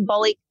really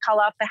symbolic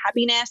color for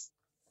happiness.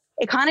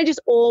 It kind of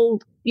just all,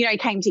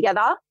 came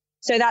together.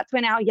 So that's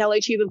when our yellow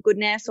tube of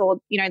goodness or,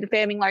 the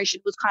firming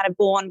lotion was kind of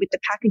born with the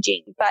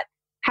packaging. But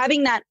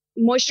having that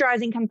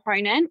moisturizing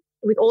component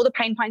with all the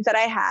pain points that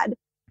I had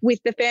with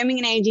the firming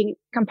and aging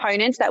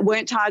components that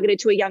weren't targeted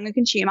to a younger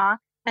consumer,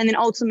 and then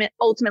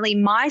ultimately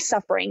my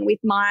suffering with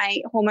my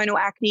hormonal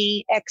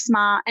acne,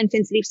 eczema, and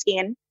sensitive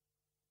skin,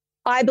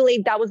 I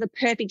believe that was the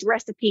perfect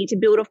recipe to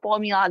build a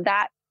formula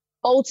that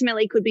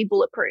ultimately could be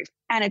bulletproof.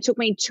 And it took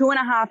me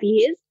 2.5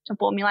 years to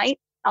formulate.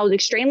 I was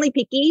extremely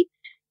picky,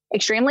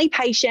 extremely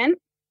patient,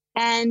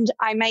 and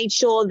I made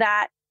sure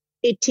that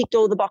it ticked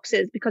all the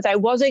boxes because I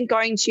wasn't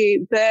going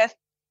to birth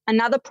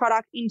another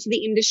product into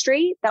the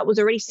industry that was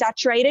already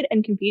saturated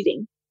and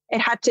confusing. It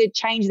had to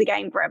change the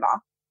game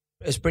forever.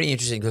 It's pretty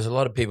interesting because a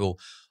lot of people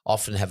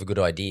often have a good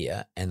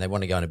idea and they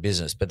want to go into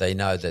business, but they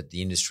know that the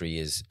industry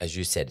is, as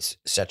you said,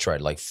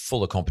 saturated, like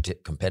full of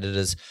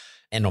competitors,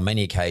 and on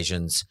many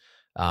occasions,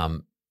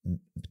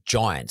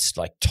 giants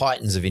like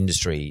titans of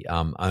industry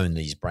own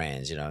these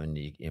brands. And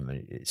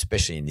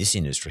especially in this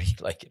industry,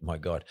 like my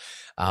God,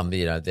 and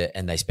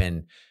they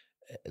spend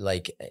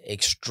like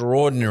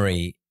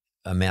extraordinary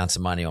amounts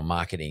of money on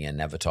marketing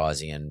and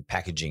advertising and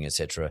packaging,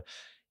 etc.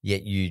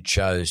 yet you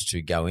chose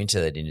to go into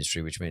that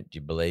industry, which meant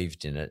you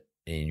believed in it,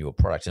 in your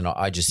product. And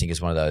I just think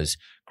it's one of those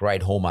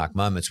great hallmark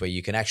moments where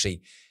you can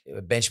actually,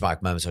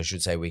 benchmark moments, I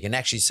should say, we can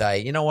actually say,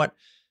 you know what,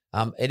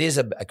 it is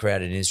a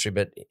crowded industry,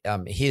 but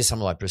here's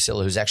someone like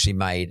Priscilla who's actually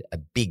made a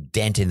big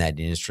dent in that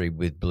industry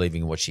with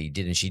believing in what she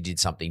did, and she did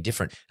something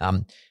different.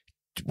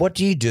 What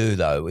do you do,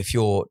 though, if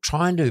you're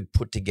trying to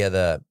put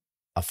together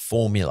a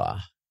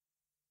formula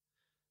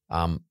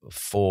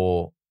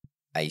for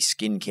a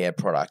skincare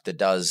product that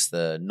does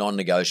the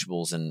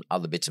non-negotiables and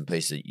other bits and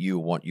pieces that you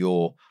want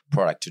your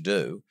product to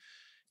do?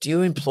 Do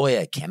you employ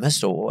a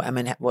chemist, or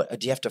what,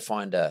 do you have to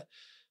find a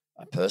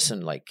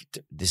person like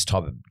this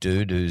type of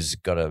dude who's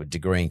got a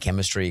degree in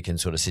chemistry can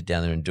sort of sit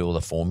down there and do all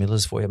the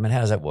formulas for you? How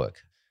does that work?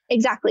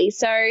 Exactly.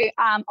 So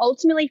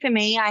ultimately for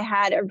me, I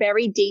had a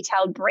very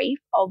detailed brief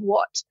of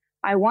what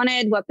I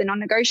wanted, what the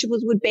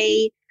non-negotiables would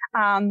be.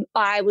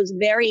 I was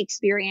very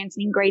experienced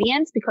in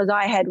ingredients because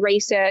I had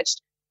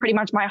researched pretty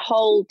much my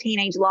whole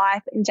teenage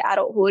life into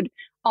adulthood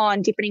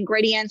on different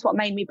ingredients, what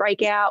made me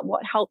break out,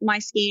 what helped my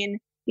skin.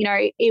 You know,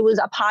 it was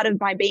a part of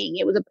my being.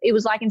 It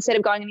was like instead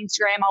of going on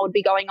Instagram, I would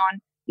be going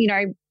on, you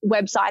know,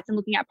 websites and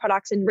looking at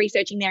products and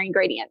researching their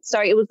ingredients. So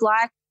it was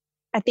like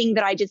a thing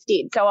that I just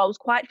did. So I was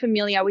quite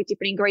familiar with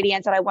different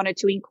ingredients that I wanted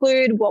to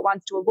include, what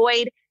ones to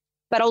avoid.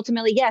 But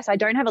ultimately, yes, I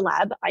don't have a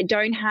lab. I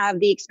don't have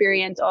the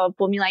experience of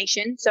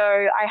formulation. So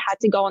I had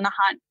to go on the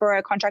hunt for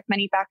a contract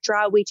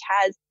manufacturer, which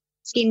has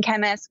skin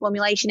chemists,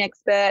 formulation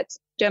experts,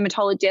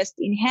 dermatologists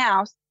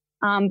in-house.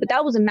 But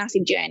that was a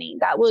massive journey.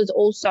 That was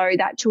also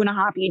that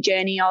 2.5-year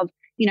journey of,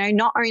 you know,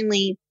 not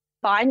only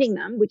finding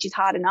them, which is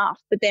hard enough,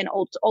 but then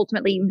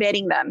ultimately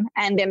vetting them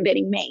and then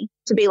vetting me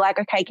to be like,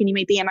 okay, can you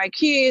meet the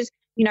MOQs?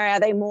 You know, are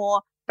they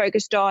more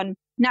focused on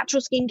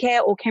natural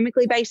skincare or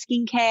chemically based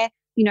skincare?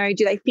 You know,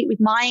 do they fit with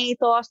my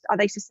ethos? Are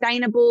they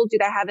sustainable? Do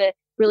they have a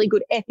really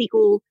good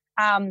ethical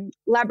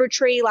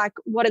laboratory? Like,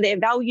 what are their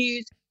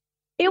values?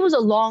 It was a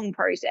long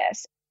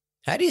process.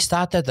 How do you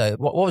start that, though?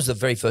 What was the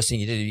very first thing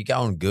you did? Did you go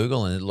on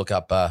Google and look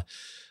up,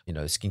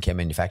 skincare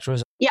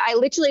manufacturers? Yeah, I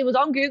literally was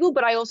on Google,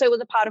 but I also was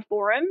a part of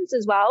forums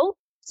as well.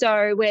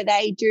 So where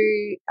they do,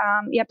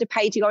 you have to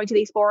pay to go into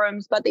these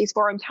forums, but these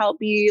forums help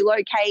you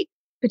locate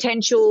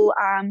potential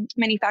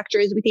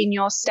manufacturers within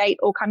your state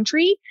or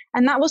country.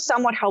 And that was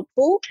somewhat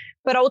helpful.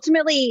 But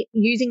ultimately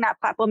using that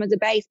platform as a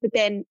base, but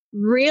then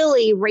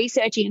really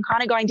researching and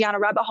kind of going down a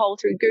rabbit hole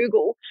through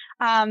Google,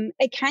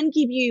 it can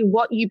give you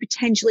what you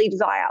potentially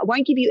desire. It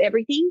won't give you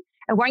everything.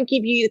 It won't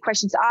give you the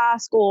questions to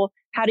ask or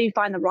how do you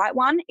find the right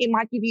one. It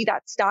might give you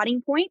that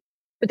starting point,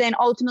 but then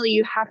ultimately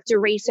you have to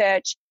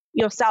research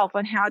yourself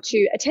on how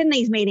to attend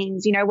these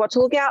meetings, you know, what to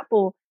look out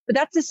for. But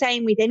that's the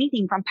same with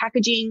anything from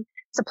packaging,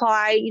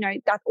 supply, you know,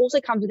 that also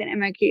comes with an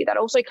MOQ, that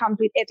also comes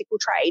with ethical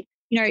trade.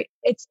 You know,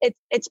 it's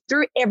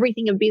through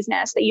everything of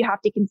business that you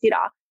have to consider.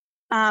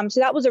 So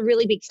that was a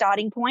really big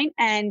starting point.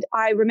 And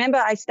I remember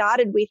I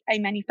started with a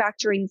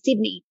manufacturer in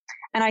Sydney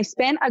and I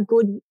spent a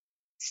good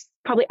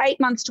probably 8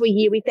 months to a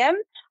year with them.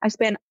 I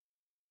spent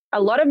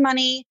a lot of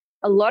money,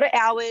 a lot of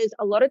hours,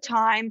 a lot of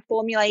time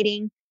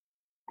formulating.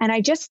 And I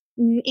just,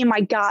 in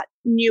my gut,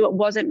 knew it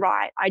wasn't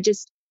right.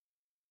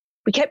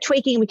 We kept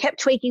tweaking,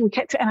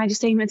 and I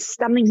just think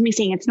something's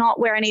missing. It's not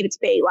where I need it to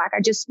be. Like,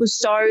 I just was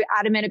so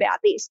adamant about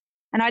this.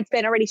 And I'd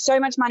spent already so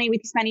much money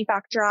with this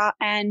manufacturer.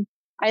 And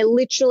I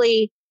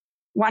literally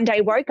one day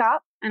woke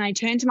up and I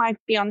turned to my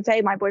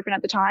fiance, my boyfriend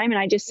at the time, and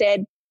I just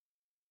said,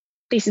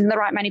 this isn't the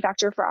right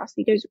manufacturer for us.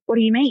 He goes, what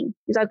do you mean?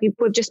 He's like,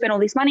 we've just spent all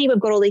this money. We've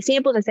got all these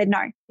samples. I said, no,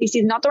 this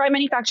is not the right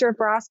manufacturer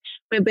for us.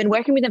 We've been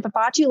working with them for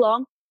far too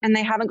long and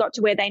they haven't got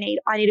to where they need.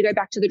 I need to go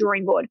back to the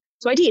drawing board.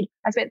 So I did.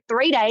 I spent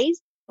 3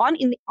 days on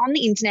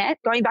the internet,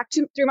 going back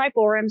through my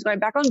forums, going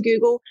back on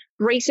Google,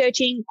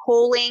 researching,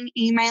 calling,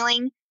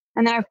 emailing.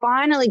 And then I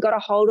finally got a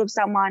hold of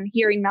someone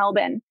here in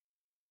Melbourne.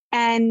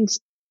 And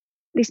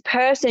this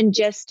person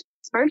just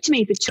spoke to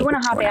me for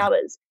 2.5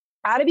 hours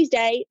out of his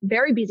day,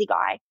 very busy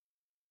guy.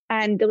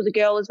 And there was a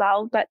girl as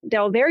well, but they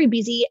were very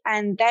busy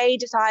and they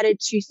decided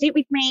to sit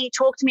with me,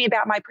 talk to me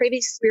about my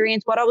previous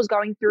experience, what I was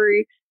going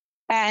through.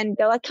 And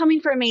they're like, come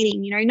in for a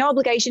meeting, you know, no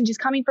obligation, just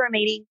come in for a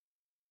meeting.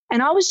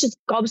 And I was just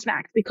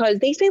gobsmacked because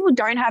these people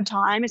don't have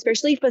time,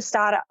 especially for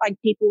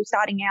people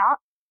starting out.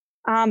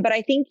 But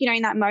I think, you know,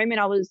 in that moment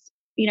I was,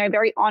 you know,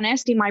 very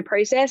honest in my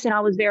process and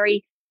I was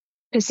very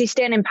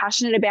persistent and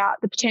passionate about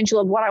the potential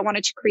of what I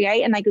wanted to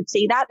create. And they could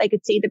see that, they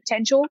could see the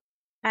potential.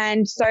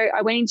 And so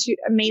I went into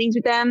meetings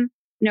with them.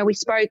 You know, we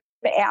spoke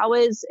for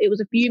hours. It was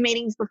a few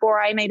meetings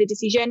before I made a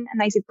decision and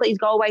they said, please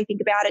go away,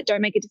 think about it.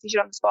 Don't make a decision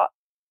on the spot.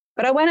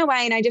 But I went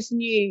away and I just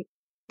knew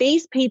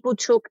these people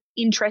took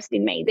interest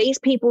in me. These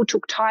people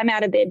took time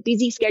out of their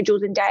busy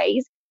schedules and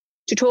days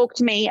to talk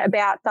to me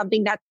about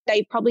something that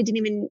they probably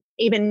didn't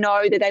even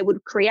know that they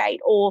would create,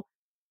 or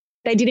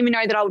they didn't even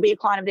know that I would be a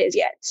client of theirs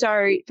yet.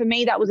 So for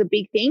me, that was a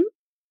big thing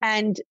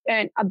and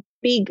a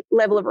big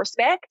level of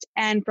respect.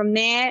 And from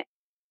there,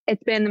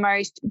 it's been the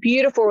most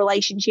beautiful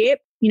relationship,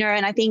 you know,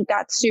 and I think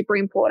that's super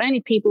important.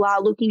 If people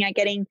are looking at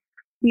getting,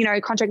 you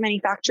know, contract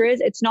manufacturers,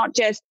 it's not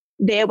just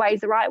their way's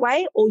the right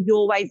way or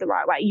your way's the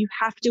right way. You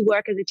have to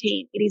work as a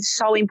team. It is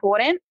so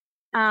important,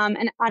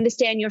 and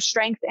understand your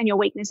strengths and your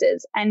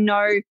weaknesses and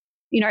know,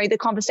 the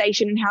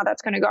conversation and how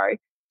that's going to go.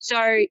 So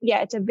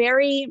yeah, it's a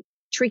very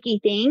tricky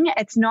thing.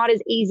 It's not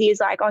as easy as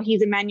like, oh,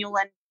 here's a manual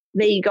and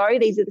there you go.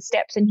 These are the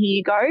steps and here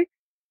you go.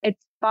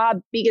 It's far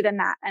bigger than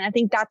that. And I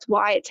think that's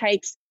why it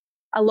takes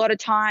a lot of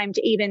time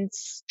to even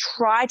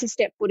try to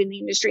step foot in the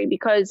industry,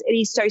 because it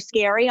is so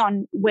scary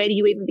on where do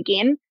you even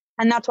begin.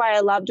 And that's why I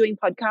love doing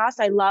podcasts.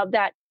 I love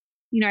that,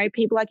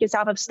 people like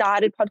yourself have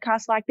started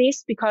podcasts like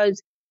this,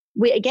 because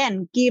we,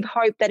 again, give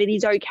hope that it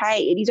is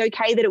okay. It is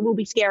okay that it will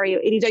be scary.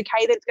 It is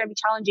okay that it's going to be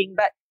challenging.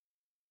 But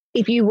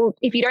if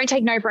you don't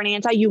take no for an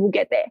answer, you will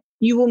get there.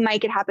 You will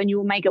make it happen. You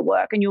will make it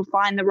work, and you'll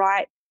find the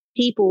right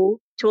people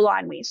to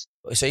align with.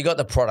 So you got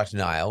the product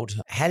nailed.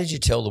 How did you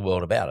tell the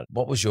world about it?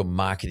 What was your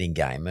marketing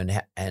game,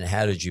 and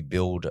how did you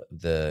build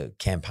the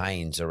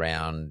campaigns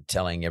around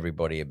telling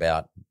everybody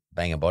about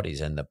Bangn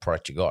Bodies and the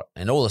product you got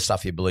and all the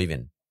stuff you believe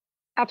in?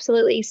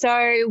 Absolutely.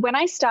 So when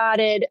I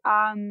started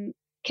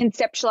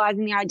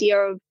conceptualizing the idea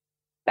of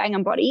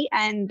Bangn Body,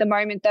 and the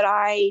moment that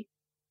I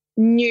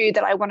knew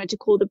that I wanted to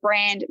call the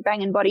brand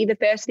Bangn Body, the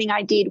first thing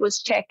I did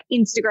was check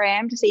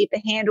Instagram to see if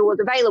the handle was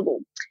available.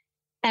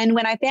 And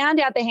when I found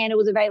out the handle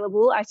was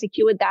available, I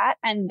secured that.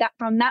 And that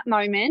from that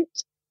moment,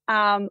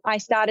 I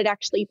started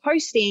actually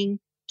posting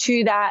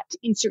to that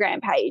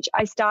Instagram page.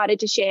 I started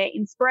to share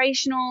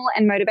inspirational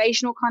and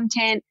motivational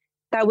content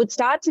that would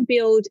start to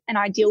build an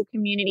ideal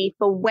community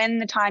for when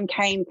the time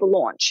came for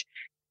launch.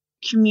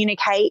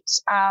 Communicate,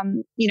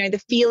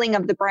 the feeling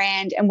of the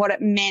brand and what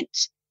it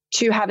meant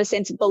to have a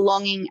sense of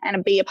belonging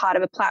and be a part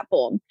of a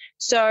platform.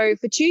 So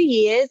for 2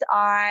 years,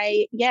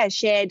 I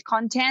shared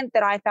content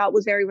that I felt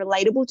was very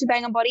relatable to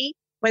Bangn Body,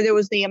 whether it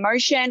was the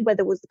emotion,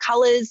 whether it was the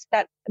colors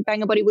that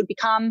Bangn Body would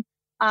become,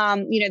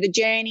 the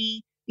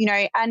journey,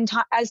 and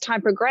as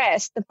time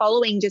progressed, the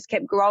following just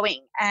kept growing.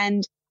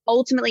 And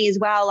ultimately as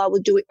well, I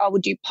would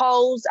do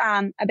polls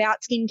about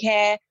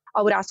skincare.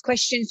 I would ask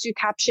questions through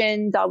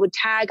captions. I would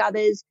tag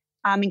others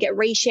and get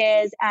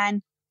reshares.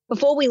 And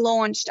before we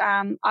launched,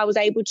 I was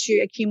able to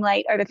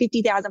accumulate over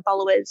 50,000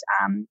 followers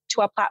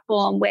to our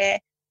platform, where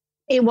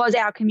it was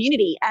our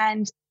community.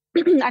 And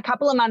a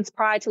couple of months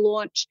prior to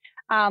launch,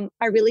 I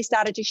really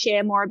started to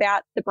share more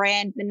about the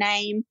brand, the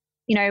name,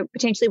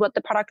 potentially what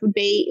the product would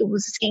be. It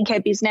was a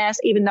skincare business,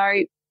 even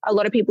though a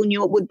lot of people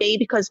knew it would be,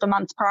 because for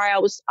months prior I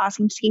was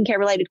asking skincare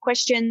related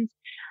questions.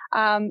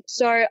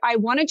 So I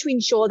wanted to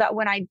ensure that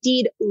when I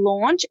did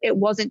launch, it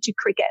wasn't to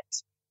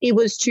crickets. It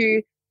was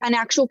to an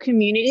actual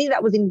community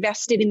that was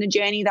invested in the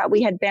journey that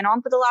we had been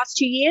on for the last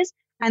 2 years,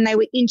 and they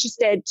were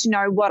interested to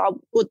know what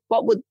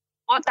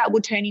that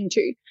would turn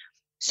into.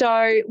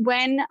 So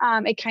when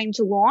it came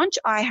to launch,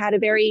 I had a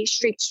very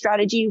strict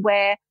strategy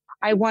where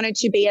I wanted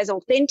to be as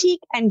authentic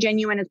and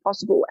genuine as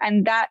possible,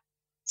 and that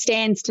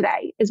stands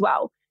today as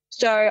well.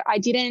 So I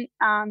didn't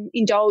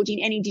indulge in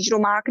any digital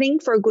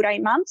marketing for a good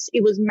 8 months.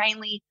 It was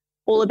mainly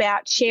all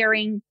about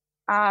sharing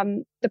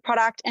the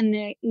product and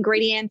the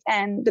ingredients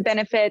and the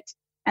benefits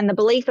and the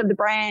belief of the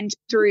brand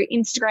through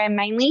Instagram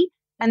mainly,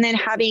 and then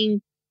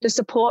having the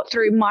support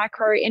through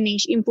micro and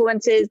niche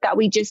influencers that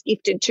we just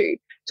gifted to.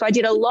 So I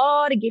did a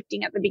lot of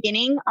gifting at the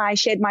beginning. I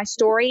shared my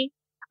story.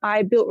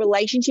 I built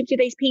relationships with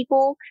these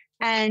people,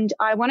 and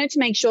I wanted to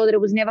make sure that it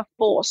was never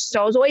forced.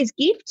 So it was always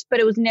gift, but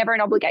it was never an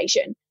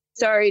obligation.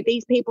 So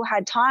these people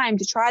had time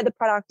to try the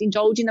product,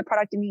 indulge in the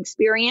product and the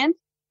experience,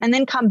 and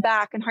then come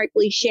back and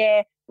hopefully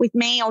share with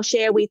me or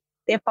share with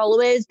their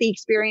followers the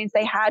experience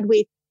they had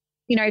with,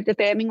 the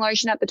firming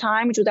lotion at the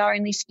time, which was our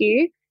only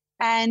SKU.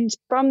 And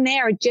from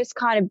there, it just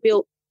kind of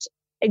built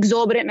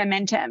exorbitant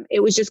momentum. It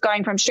was just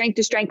going from strength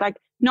to strength. Like,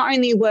 not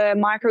only were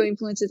micro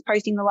influencers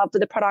posting the love for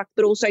the product,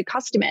 but also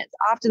customers.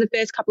 After the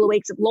first couple of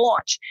weeks of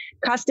launch,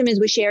 customers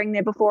were sharing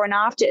their before and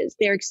afters,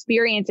 their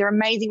experience, their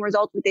amazing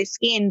results with their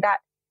skin that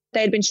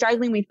they had been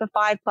struggling with for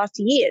 5+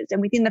 years.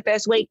 And within the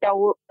first week,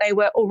 they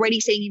were already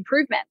seeing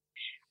improvement.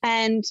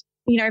 And,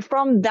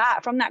 from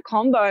that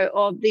combo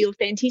of the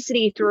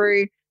authenticity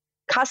through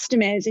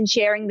customers and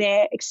sharing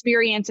their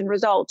experience and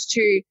results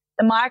to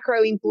the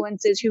micro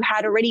influencers who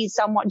had already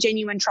somewhat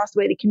genuine,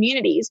 trustworthy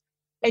communities,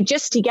 it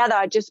just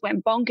together just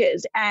went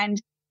bonkers.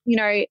 And,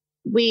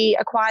 we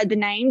acquired the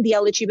name, the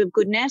Yellow Tube of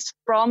Goodness,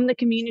 from the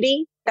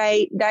community.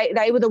 They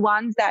were the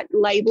ones that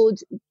labeled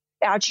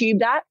our tube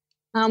that,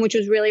 which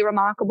was really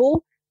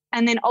remarkable.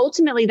 And then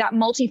ultimately that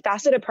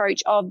multifaceted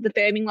approach of the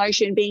firming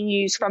lotion being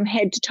used from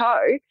head to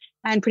toe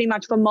and pretty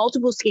much for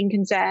multiple skin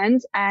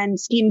concerns and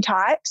skin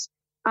types.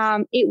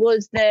 It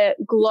was the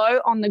glow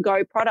on the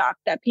go product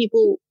that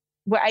people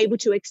were able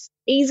to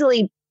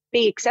easily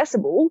be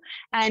accessible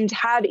and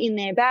have in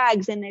their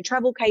bags and their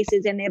travel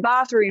cases and their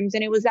bathrooms.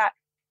 And it was that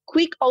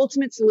quick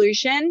ultimate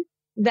solution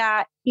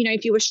that,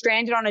 if you were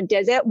stranded on a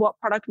desert, what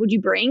product would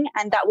you bring?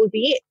 And that would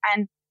be it.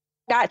 And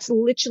that's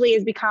literally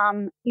has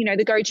become,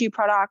 the go-to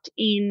product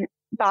in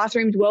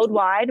bathrooms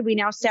worldwide. We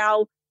now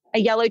sell a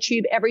yellow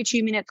tube every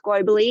 2 minutes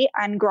globally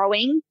and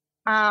growing.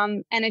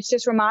 And it's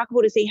just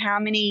remarkable to see how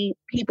many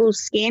people's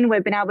skin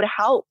we've been able to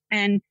help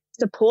and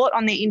support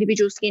on their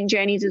individual skin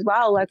journeys as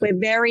well. Like, we're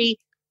very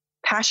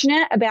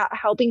passionate about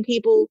helping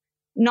people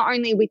not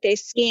only with their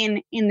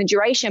skin in the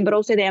duration, but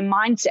also their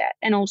mindset,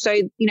 and also,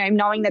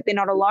 knowing that they're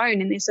not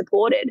alone and they're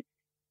supported.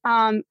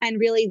 And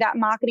really that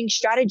marketing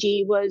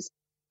strategy was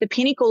the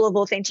pinnacle of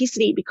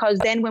authenticity, because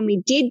then when we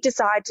did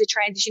decide to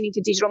transition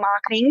into digital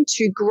marketing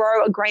to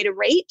grow a greater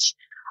reach,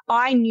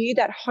 I knew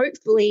that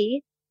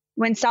hopefully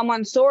when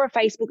someone saw a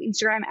Facebook,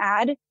 Instagram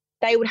ad,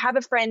 they would have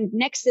a friend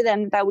next to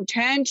them that they would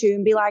turn to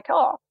and be like,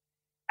 oh,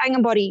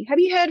 Bangn Body. Have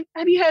you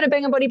heard of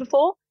Bangn Body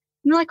before?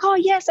 And they're like, oh,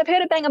 yes, I've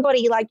heard of Bangn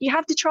Body. Like, you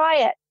have to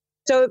try it.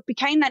 So it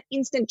became that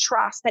instant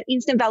trust, that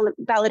instant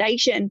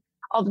validation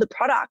of the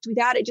product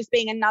without it just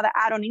being another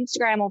ad on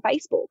Instagram or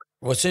Facebook.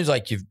 Well, it seems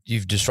like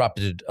you've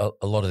disrupted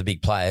a lot of the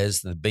big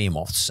players, the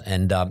behemoths,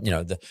 and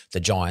the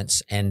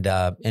giants, and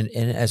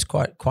it's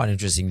quite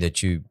interesting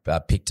that you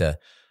picked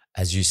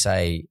as you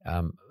say,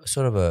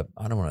 sort of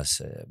I don't want to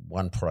say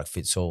one product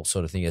fits all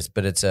sort of thing,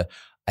 but it's a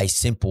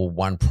simple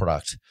one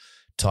product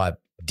type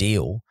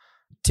deal.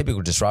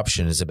 Typical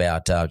disruption is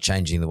about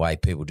changing the way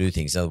people do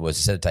things. In other words,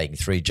 instead of taking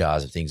 3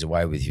 jars of things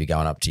away with you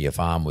going up to your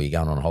farm or you're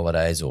going on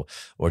holidays or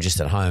just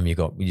at home, you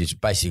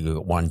just basically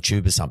got one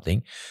tube or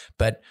something.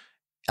 But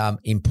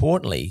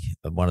importantly,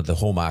 one of the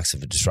hallmarks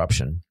of a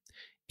disruption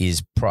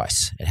is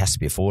price. It has to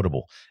be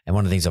affordable. And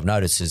one of the things I've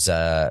noticed is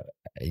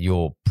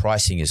your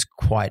pricing is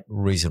quite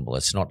reasonable.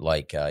 It's not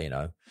like,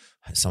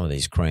 some of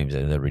these creams,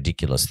 they're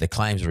ridiculous. The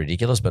claims are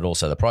ridiculous, but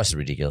also the price is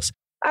ridiculous.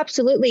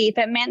 Absolutely. If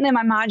it meant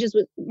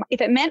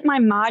my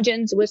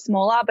margins were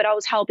smaller, but I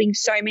was helping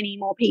so many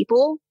more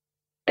people,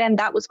 then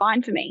that was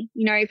fine for me.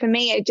 For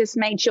me, it just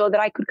made sure that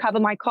I could cover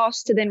my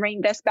costs to then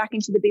reinvest back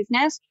into the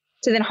business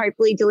to then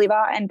hopefully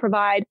deliver and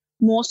provide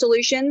more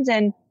solutions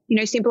and,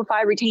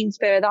 simplify routines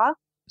further.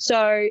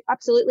 So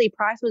absolutely,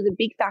 price was a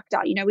big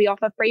factor. We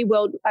offered free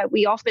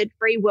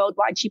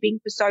worldwide shipping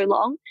for so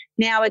long.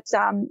 Now it's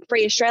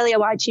free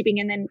Australia-wide shipping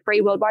and then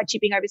free worldwide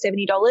shipping over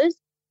 $70.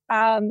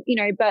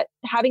 But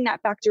having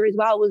that factor as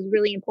well was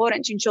really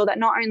important to ensure that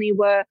not only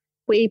were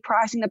we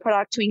pricing the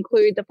product to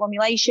include the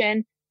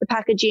formulation, the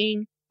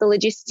packaging, the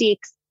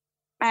logistics,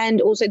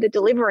 and also the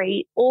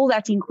delivery, all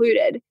that's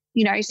included,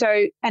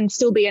 and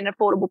still be an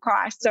affordable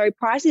price. So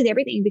price is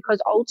everything, because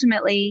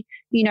ultimately,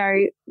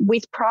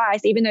 with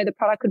price, even though the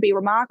product could be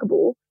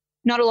remarkable,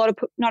 not a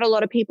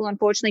lot of people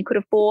unfortunately could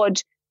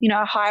afford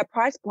a higher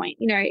price point.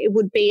 It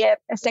would be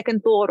a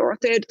second thought or a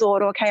third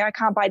thought, okay, I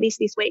can't buy this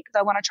week because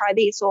I want to try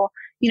this, or,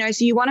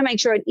 so you want to make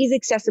sure it is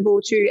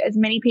accessible to as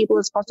many people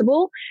as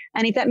possible.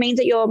 And if that means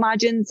that your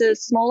margins are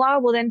smaller,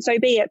 well, then so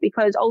be it,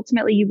 because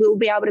ultimately you will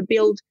be able to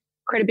build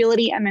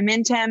credibility and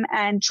momentum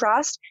and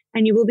trust,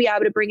 and you will be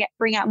able to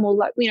bring out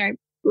more,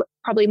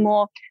 probably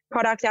more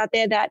products out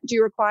there that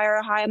do require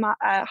a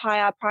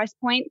higher price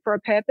point for a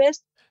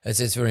purpose.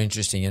 It's very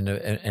interesting,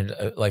 and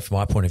like from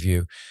my point of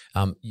view,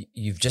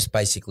 you've just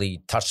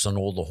basically touched on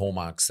all the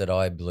hallmarks that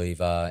I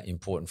believe are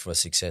important for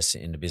success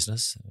in the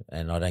business.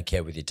 And I don't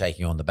care whether you're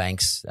taking on the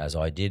banks, as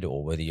I did,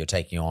 or whether you're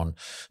taking on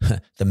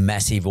the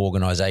massive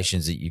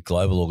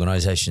global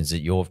organisations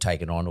that you've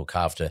taken on or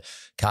carved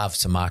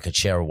some market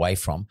share away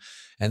from.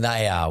 And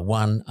they are,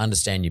 one,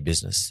 understand your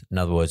business. In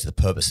other words, the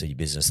purpose of your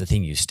business, the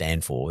thing you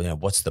stand for.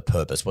 What's the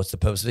purpose? What's the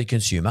purpose of the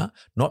consumer?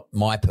 Not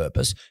my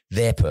purpose,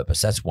 their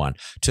purpose. That's one.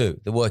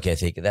 2, the work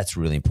ethic. That's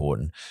really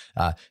important.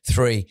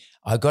 3,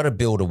 I got to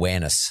build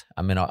awareness.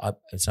 I mean,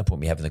 it's no point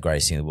me having the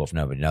greatest thing in the world if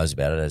nobody knows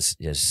about it. As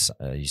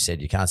you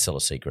said, you can't sell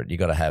a secret. You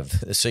got to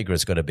have the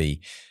secret's got to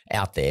be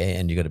out there,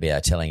 and you got to be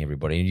out telling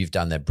everybody. And you've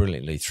done that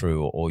brilliantly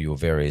through all your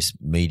various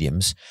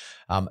mediums.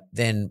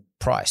 Then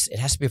price. It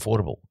has to be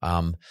affordable.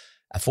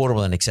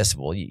 Affordable and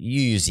accessible.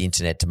 You use the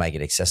internet to make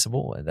it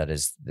accessible.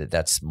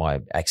 That's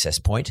my access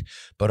point.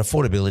 But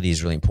affordability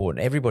is really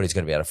important. Everybody's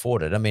got to be able to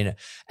afford it. I mean,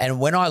 and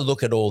when I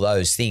look at all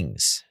those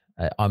things,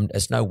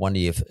 it's no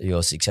wonder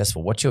you're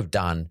successful. What you've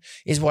done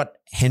is what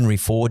Henry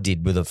Ford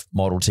did with a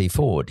Model T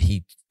Ford.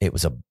 It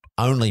was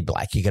only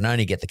black. You can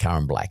only get the car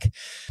in black.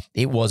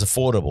 It was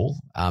affordable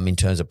in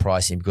terms of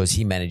pricing because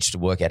he managed to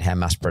work out how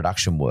mass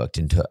production worked.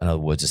 In other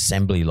words,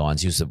 assembly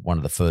lines. He was one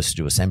of the first to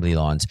do assembly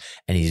lines,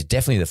 and he's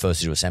definitely the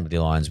first to do assembly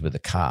lines with a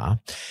car.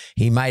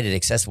 He made it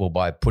accessible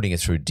by putting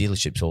it through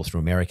dealerships all through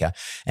America.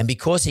 And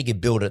because he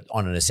could build it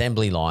on an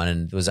assembly line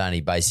and it was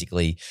only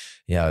basically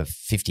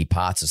 50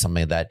 parts or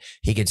something like that,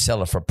 he could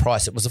sell it for a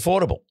price that was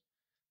affordable.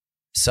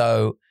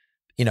 So,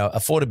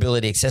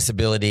 affordability,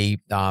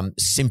 accessibility,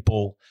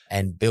 simple,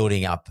 and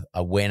building up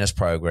awareness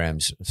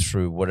programs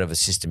through whatever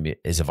system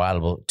is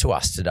available to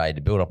us today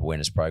to build up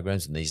awareness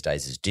programs. And these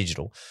days it's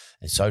digital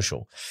and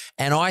social.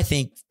 And I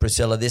think,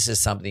 Priscilla, this is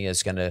something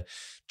that's going to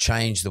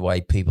change the way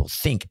people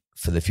think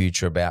for the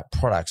future about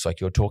products like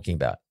you're talking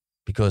about,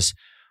 because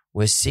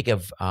we're sick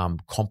of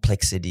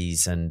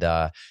complexities and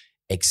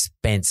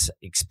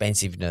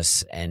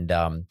expensiveness and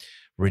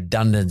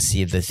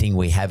redundancy of the thing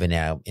we have in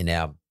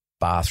our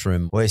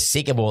bathroom. We're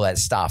sick of all that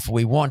stuff.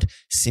 We want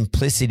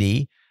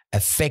simplicity,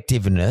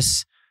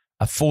 effectiveness,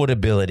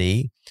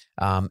 affordability,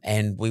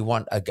 and we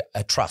want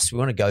a trust. We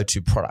want a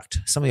go-to product,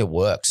 something that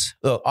works.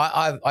 Look,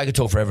 I could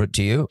talk forever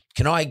to you.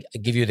 Can I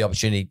give you the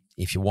opportunity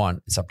if you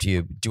want? It's up to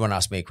you. Do you want to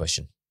ask me a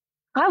question?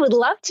 I would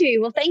love to.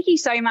 Well, thank you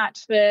so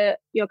much for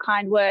your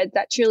kind words.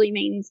 That truly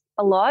means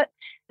a lot.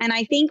 And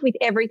I think with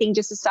everything,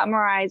 just to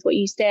summarize what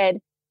you said,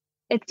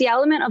 it's the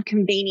element of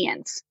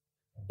convenience.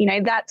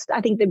 That's,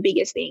 I think, the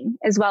biggest thing,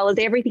 as well as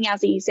everything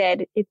else that you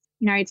said.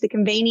 It's the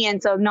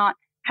convenience of not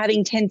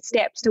having 10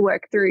 steps to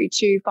work through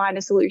to find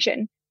a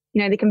solution.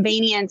 The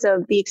convenience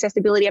of the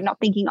accessibility of not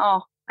thinking,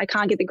 oh, I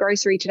can't get the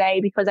grocery today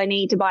because I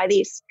need to buy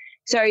this.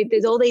 So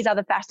there's all these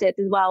other facets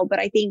as well. But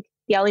I think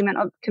the element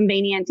of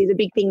convenience is a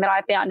big thing that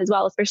I found as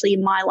well, especially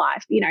in my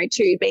life,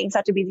 too, being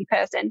such a busy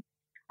person.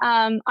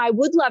 I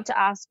would love to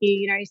ask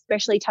you,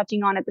 especially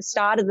touching on at the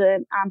start of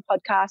the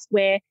podcast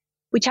where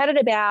we chatted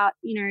about,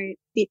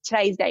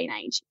 today's day and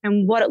age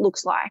and what it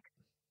looks like.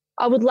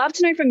 I would love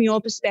to know from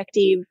your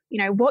perspective,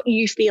 what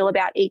you feel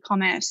about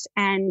e-commerce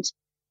and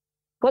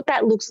what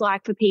that looks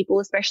like for people,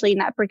 especially in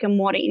that brick and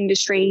mortar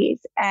industries.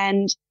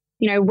 And,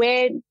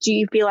 where do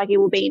you feel like it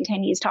will be in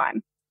 10 years'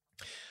 time?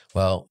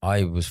 Well,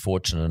 I was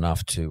fortunate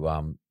enough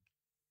to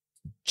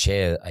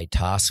chair a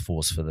task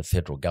force for the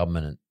federal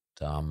government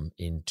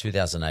in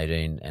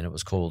 2018, and it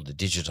was called the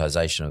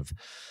Digitisation of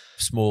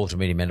Small to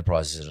Medium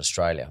Enterprises in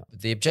Australia.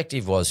 The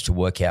objective was to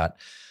work out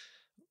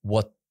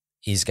what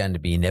is going to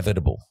be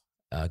inevitable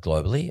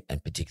globally,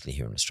 and particularly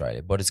here in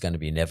Australia, what is going to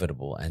be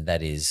inevitable, and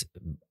that is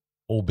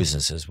all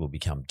businesses will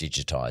become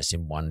digitised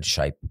in one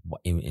shape,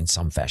 in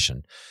some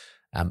fashion.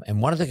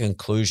 And one of the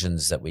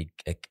conclusions that we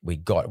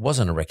got, it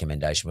wasn't a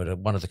recommendation, but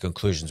one of the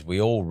conclusions we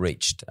all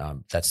reached,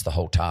 that's the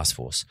whole task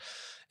force.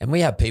 And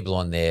we have people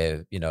on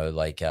there,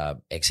 like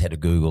ex-head of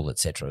Google, et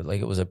cetera.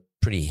 Like, it was a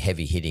pretty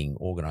heavy-hitting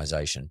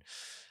organisation,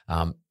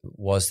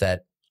 was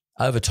that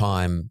over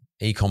time,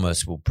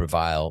 e-commerce will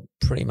prevail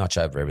pretty much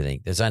over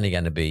everything. There's only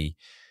going to be,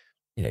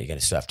 you're going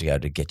to still have to go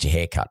to get your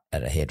hair cut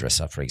at a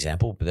hairdresser, for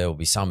example, but there will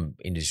be some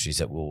industries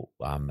that will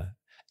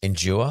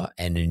endure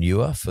and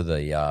inure for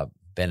the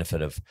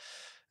benefit of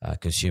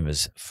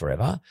consumers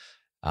forever.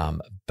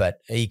 But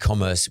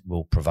e-commerce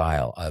will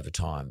prevail over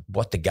time.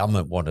 What the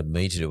government wanted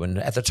me to do, and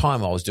at the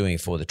time I was doing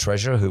it for the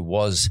Treasurer, who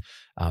was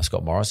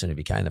Scott Morrison, who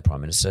became the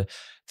Prime Minister,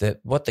 that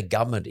what the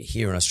government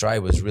here in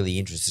Australia was really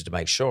interested to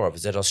make sure of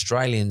is that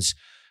Australians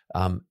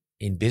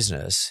in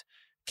business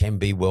can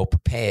be well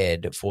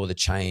prepared for the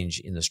change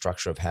in the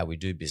structure of how we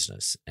do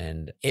business.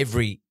 And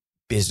every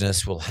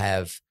business will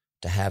have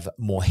to have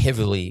more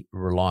heavily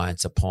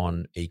reliance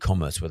upon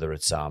e-commerce, whether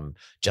it's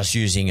just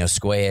using a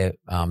Square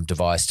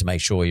device to make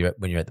sure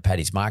when you're at the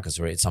Paddy's markets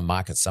or at some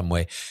market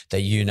somewhere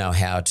that you know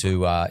how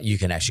to, you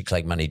can actually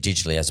collect money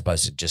digitally as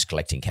opposed to just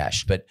collecting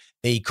cash. But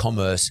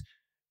e-commerce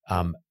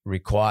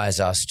requires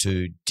us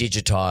to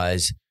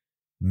digitize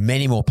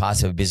many more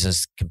parts of a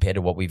business compared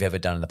to what we've ever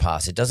done in the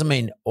past. It doesn't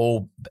mean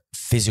all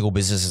physical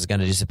business is going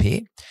to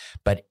disappear,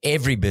 but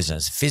every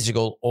business,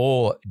 physical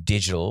or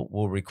digital,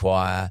 will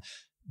require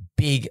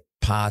big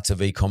parts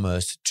of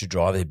e-commerce to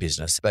drive their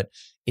business. But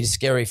it's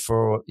scary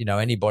for,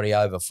 anybody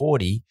over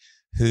 40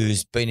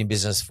 who's been in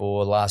business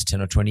for the last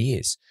 10 or 20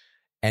 years.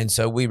 And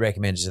so we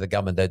recommended to the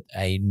government that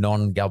a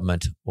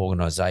non-government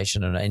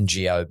organisation, an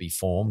NGO, be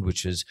formed,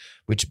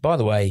 which by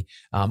the way,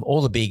 all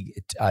the big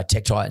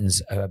tech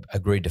titans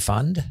agreed to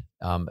fund,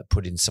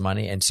 put in some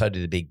money, and so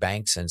did the big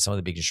banks and some of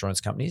the big insurance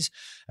companies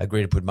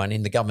agreed to put money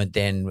in. The government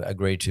then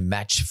agreed to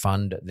match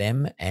fund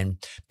them and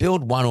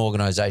build one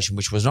organisation,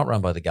 which was not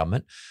run by the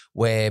government,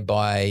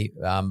 whereby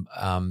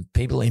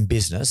people in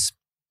business,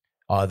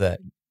 either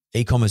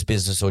e-commerce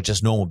business or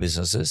just normal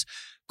businesses,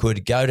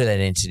 could go to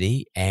that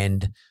entity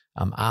and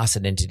ask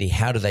an entity,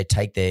 how do they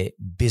take their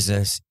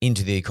business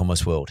into the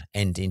e-commerce world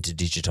and into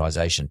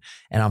digitisation?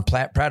 And I'm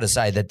proud to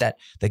say that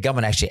the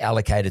government actually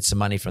allocated some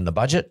money from the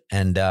budget.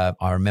 And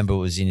I remember it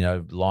was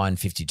in line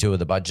 52 of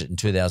the budget in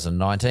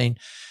 2019,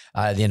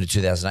 at the end of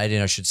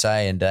 2018, I should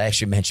say, and they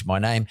actually mentioned my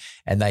name.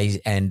 And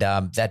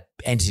that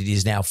entity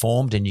is now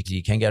formed, and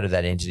you can go to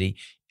that entity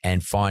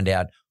and find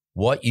out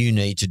what you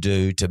need to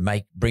do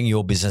to bring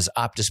your business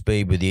up to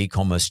speed with the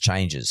e-commerce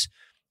changes,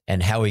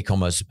 and how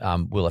e-commerce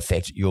will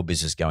affect your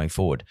business going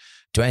forward.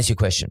 To answer your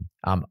question,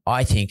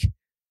 I think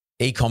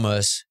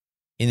e-commerce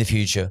in the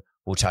future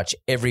will touch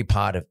every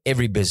part of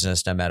every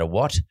business, no matter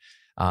what.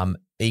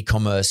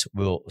 E-commerce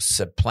will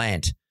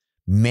supplant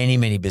many,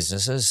 many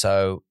businesses.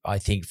 So I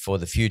think for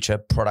the future,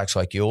 products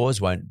like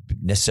yours won't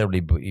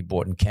necessarily be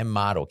bought in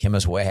Chemmart or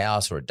Chemist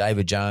Warehouse or at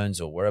David Jones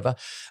or wherever.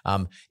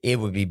 It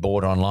would be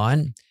bought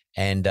online,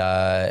 and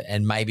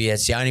maybe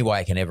it's the only way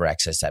I can ever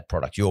access that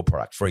product, your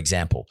product, for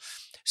example.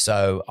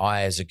 So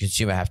I, as a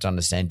consumer, have to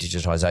understand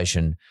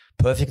digitization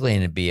perfectly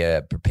and be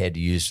prepared to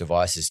use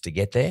devices to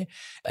get there.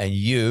 And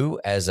you,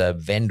 as a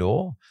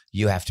vendor,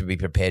 you have to be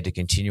prepared to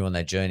continue on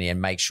that journey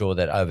and make sure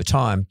that over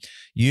time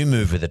you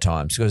move with the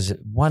times. Because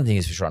one thing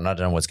is for sure, and I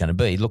don't know what it's going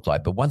to look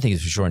like, but one thing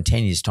is for sure, in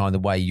 10 years' time, the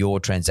way you're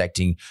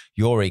transacting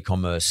your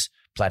e-commerce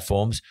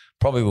platforms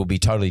probably will be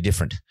totally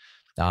different.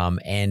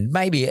 And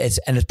maybe it's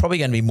probably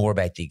going to be more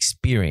about the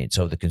experience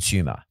of the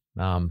consumer.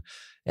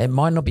 It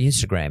might not be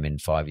Instagram in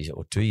 5 years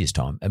or 2 years'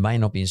 time. It may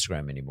not be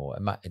Instagram anymore.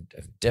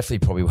 It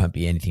definitely probably won't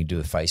be anything to do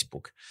with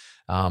Facebook.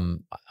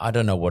 I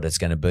don't know what it's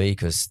going to be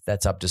because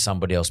that's up to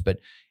somebody else. But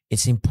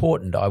it's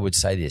important, I would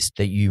say this,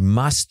 that you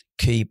must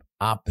keep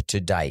up to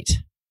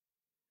date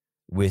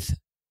with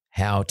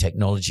how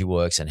technology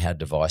works and how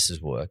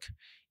devices work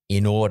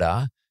in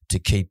order to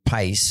keep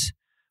pace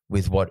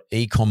with what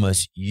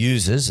e-commerce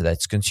users,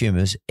 that's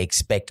consumers,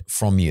 expect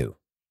from you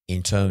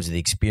in terms of the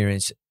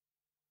experience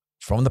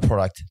from the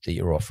product that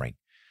you're offering.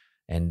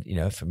 And,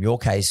 from your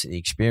case, the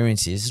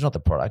experience is not the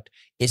product,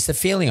 it's the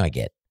feeling I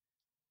get.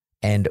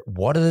 And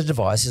what are the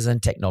devices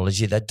and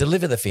technology that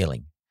deliver the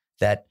feeling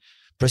that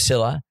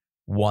Priscilla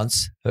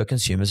wants her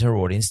consumers, her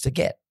audience to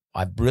get?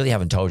 I really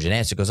haven't told you an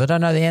answer because I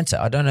don't know the answer.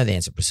 I don't know the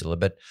answer, Priscilla,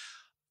 but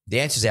the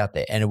answer's out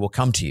there and it will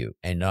come to you.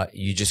 And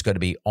you just got to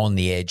be on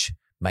the edge,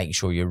 making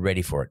sure you're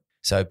ready for it.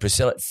 So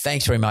Priscilla,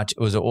 thanks very much. It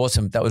was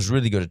awesome. That was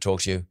really good to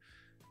talk to you.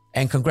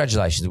 And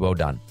congratulations. Well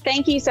done.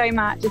 Thank you so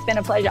much. It's been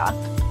a pleasure.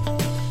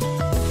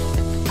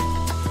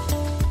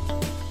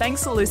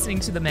 Thanks for listening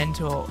to The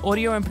Mentor.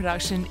 Audio and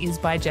production is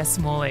by Jess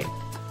Morley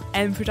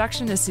and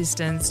production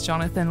assistants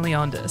Jonathan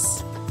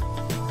Leondis.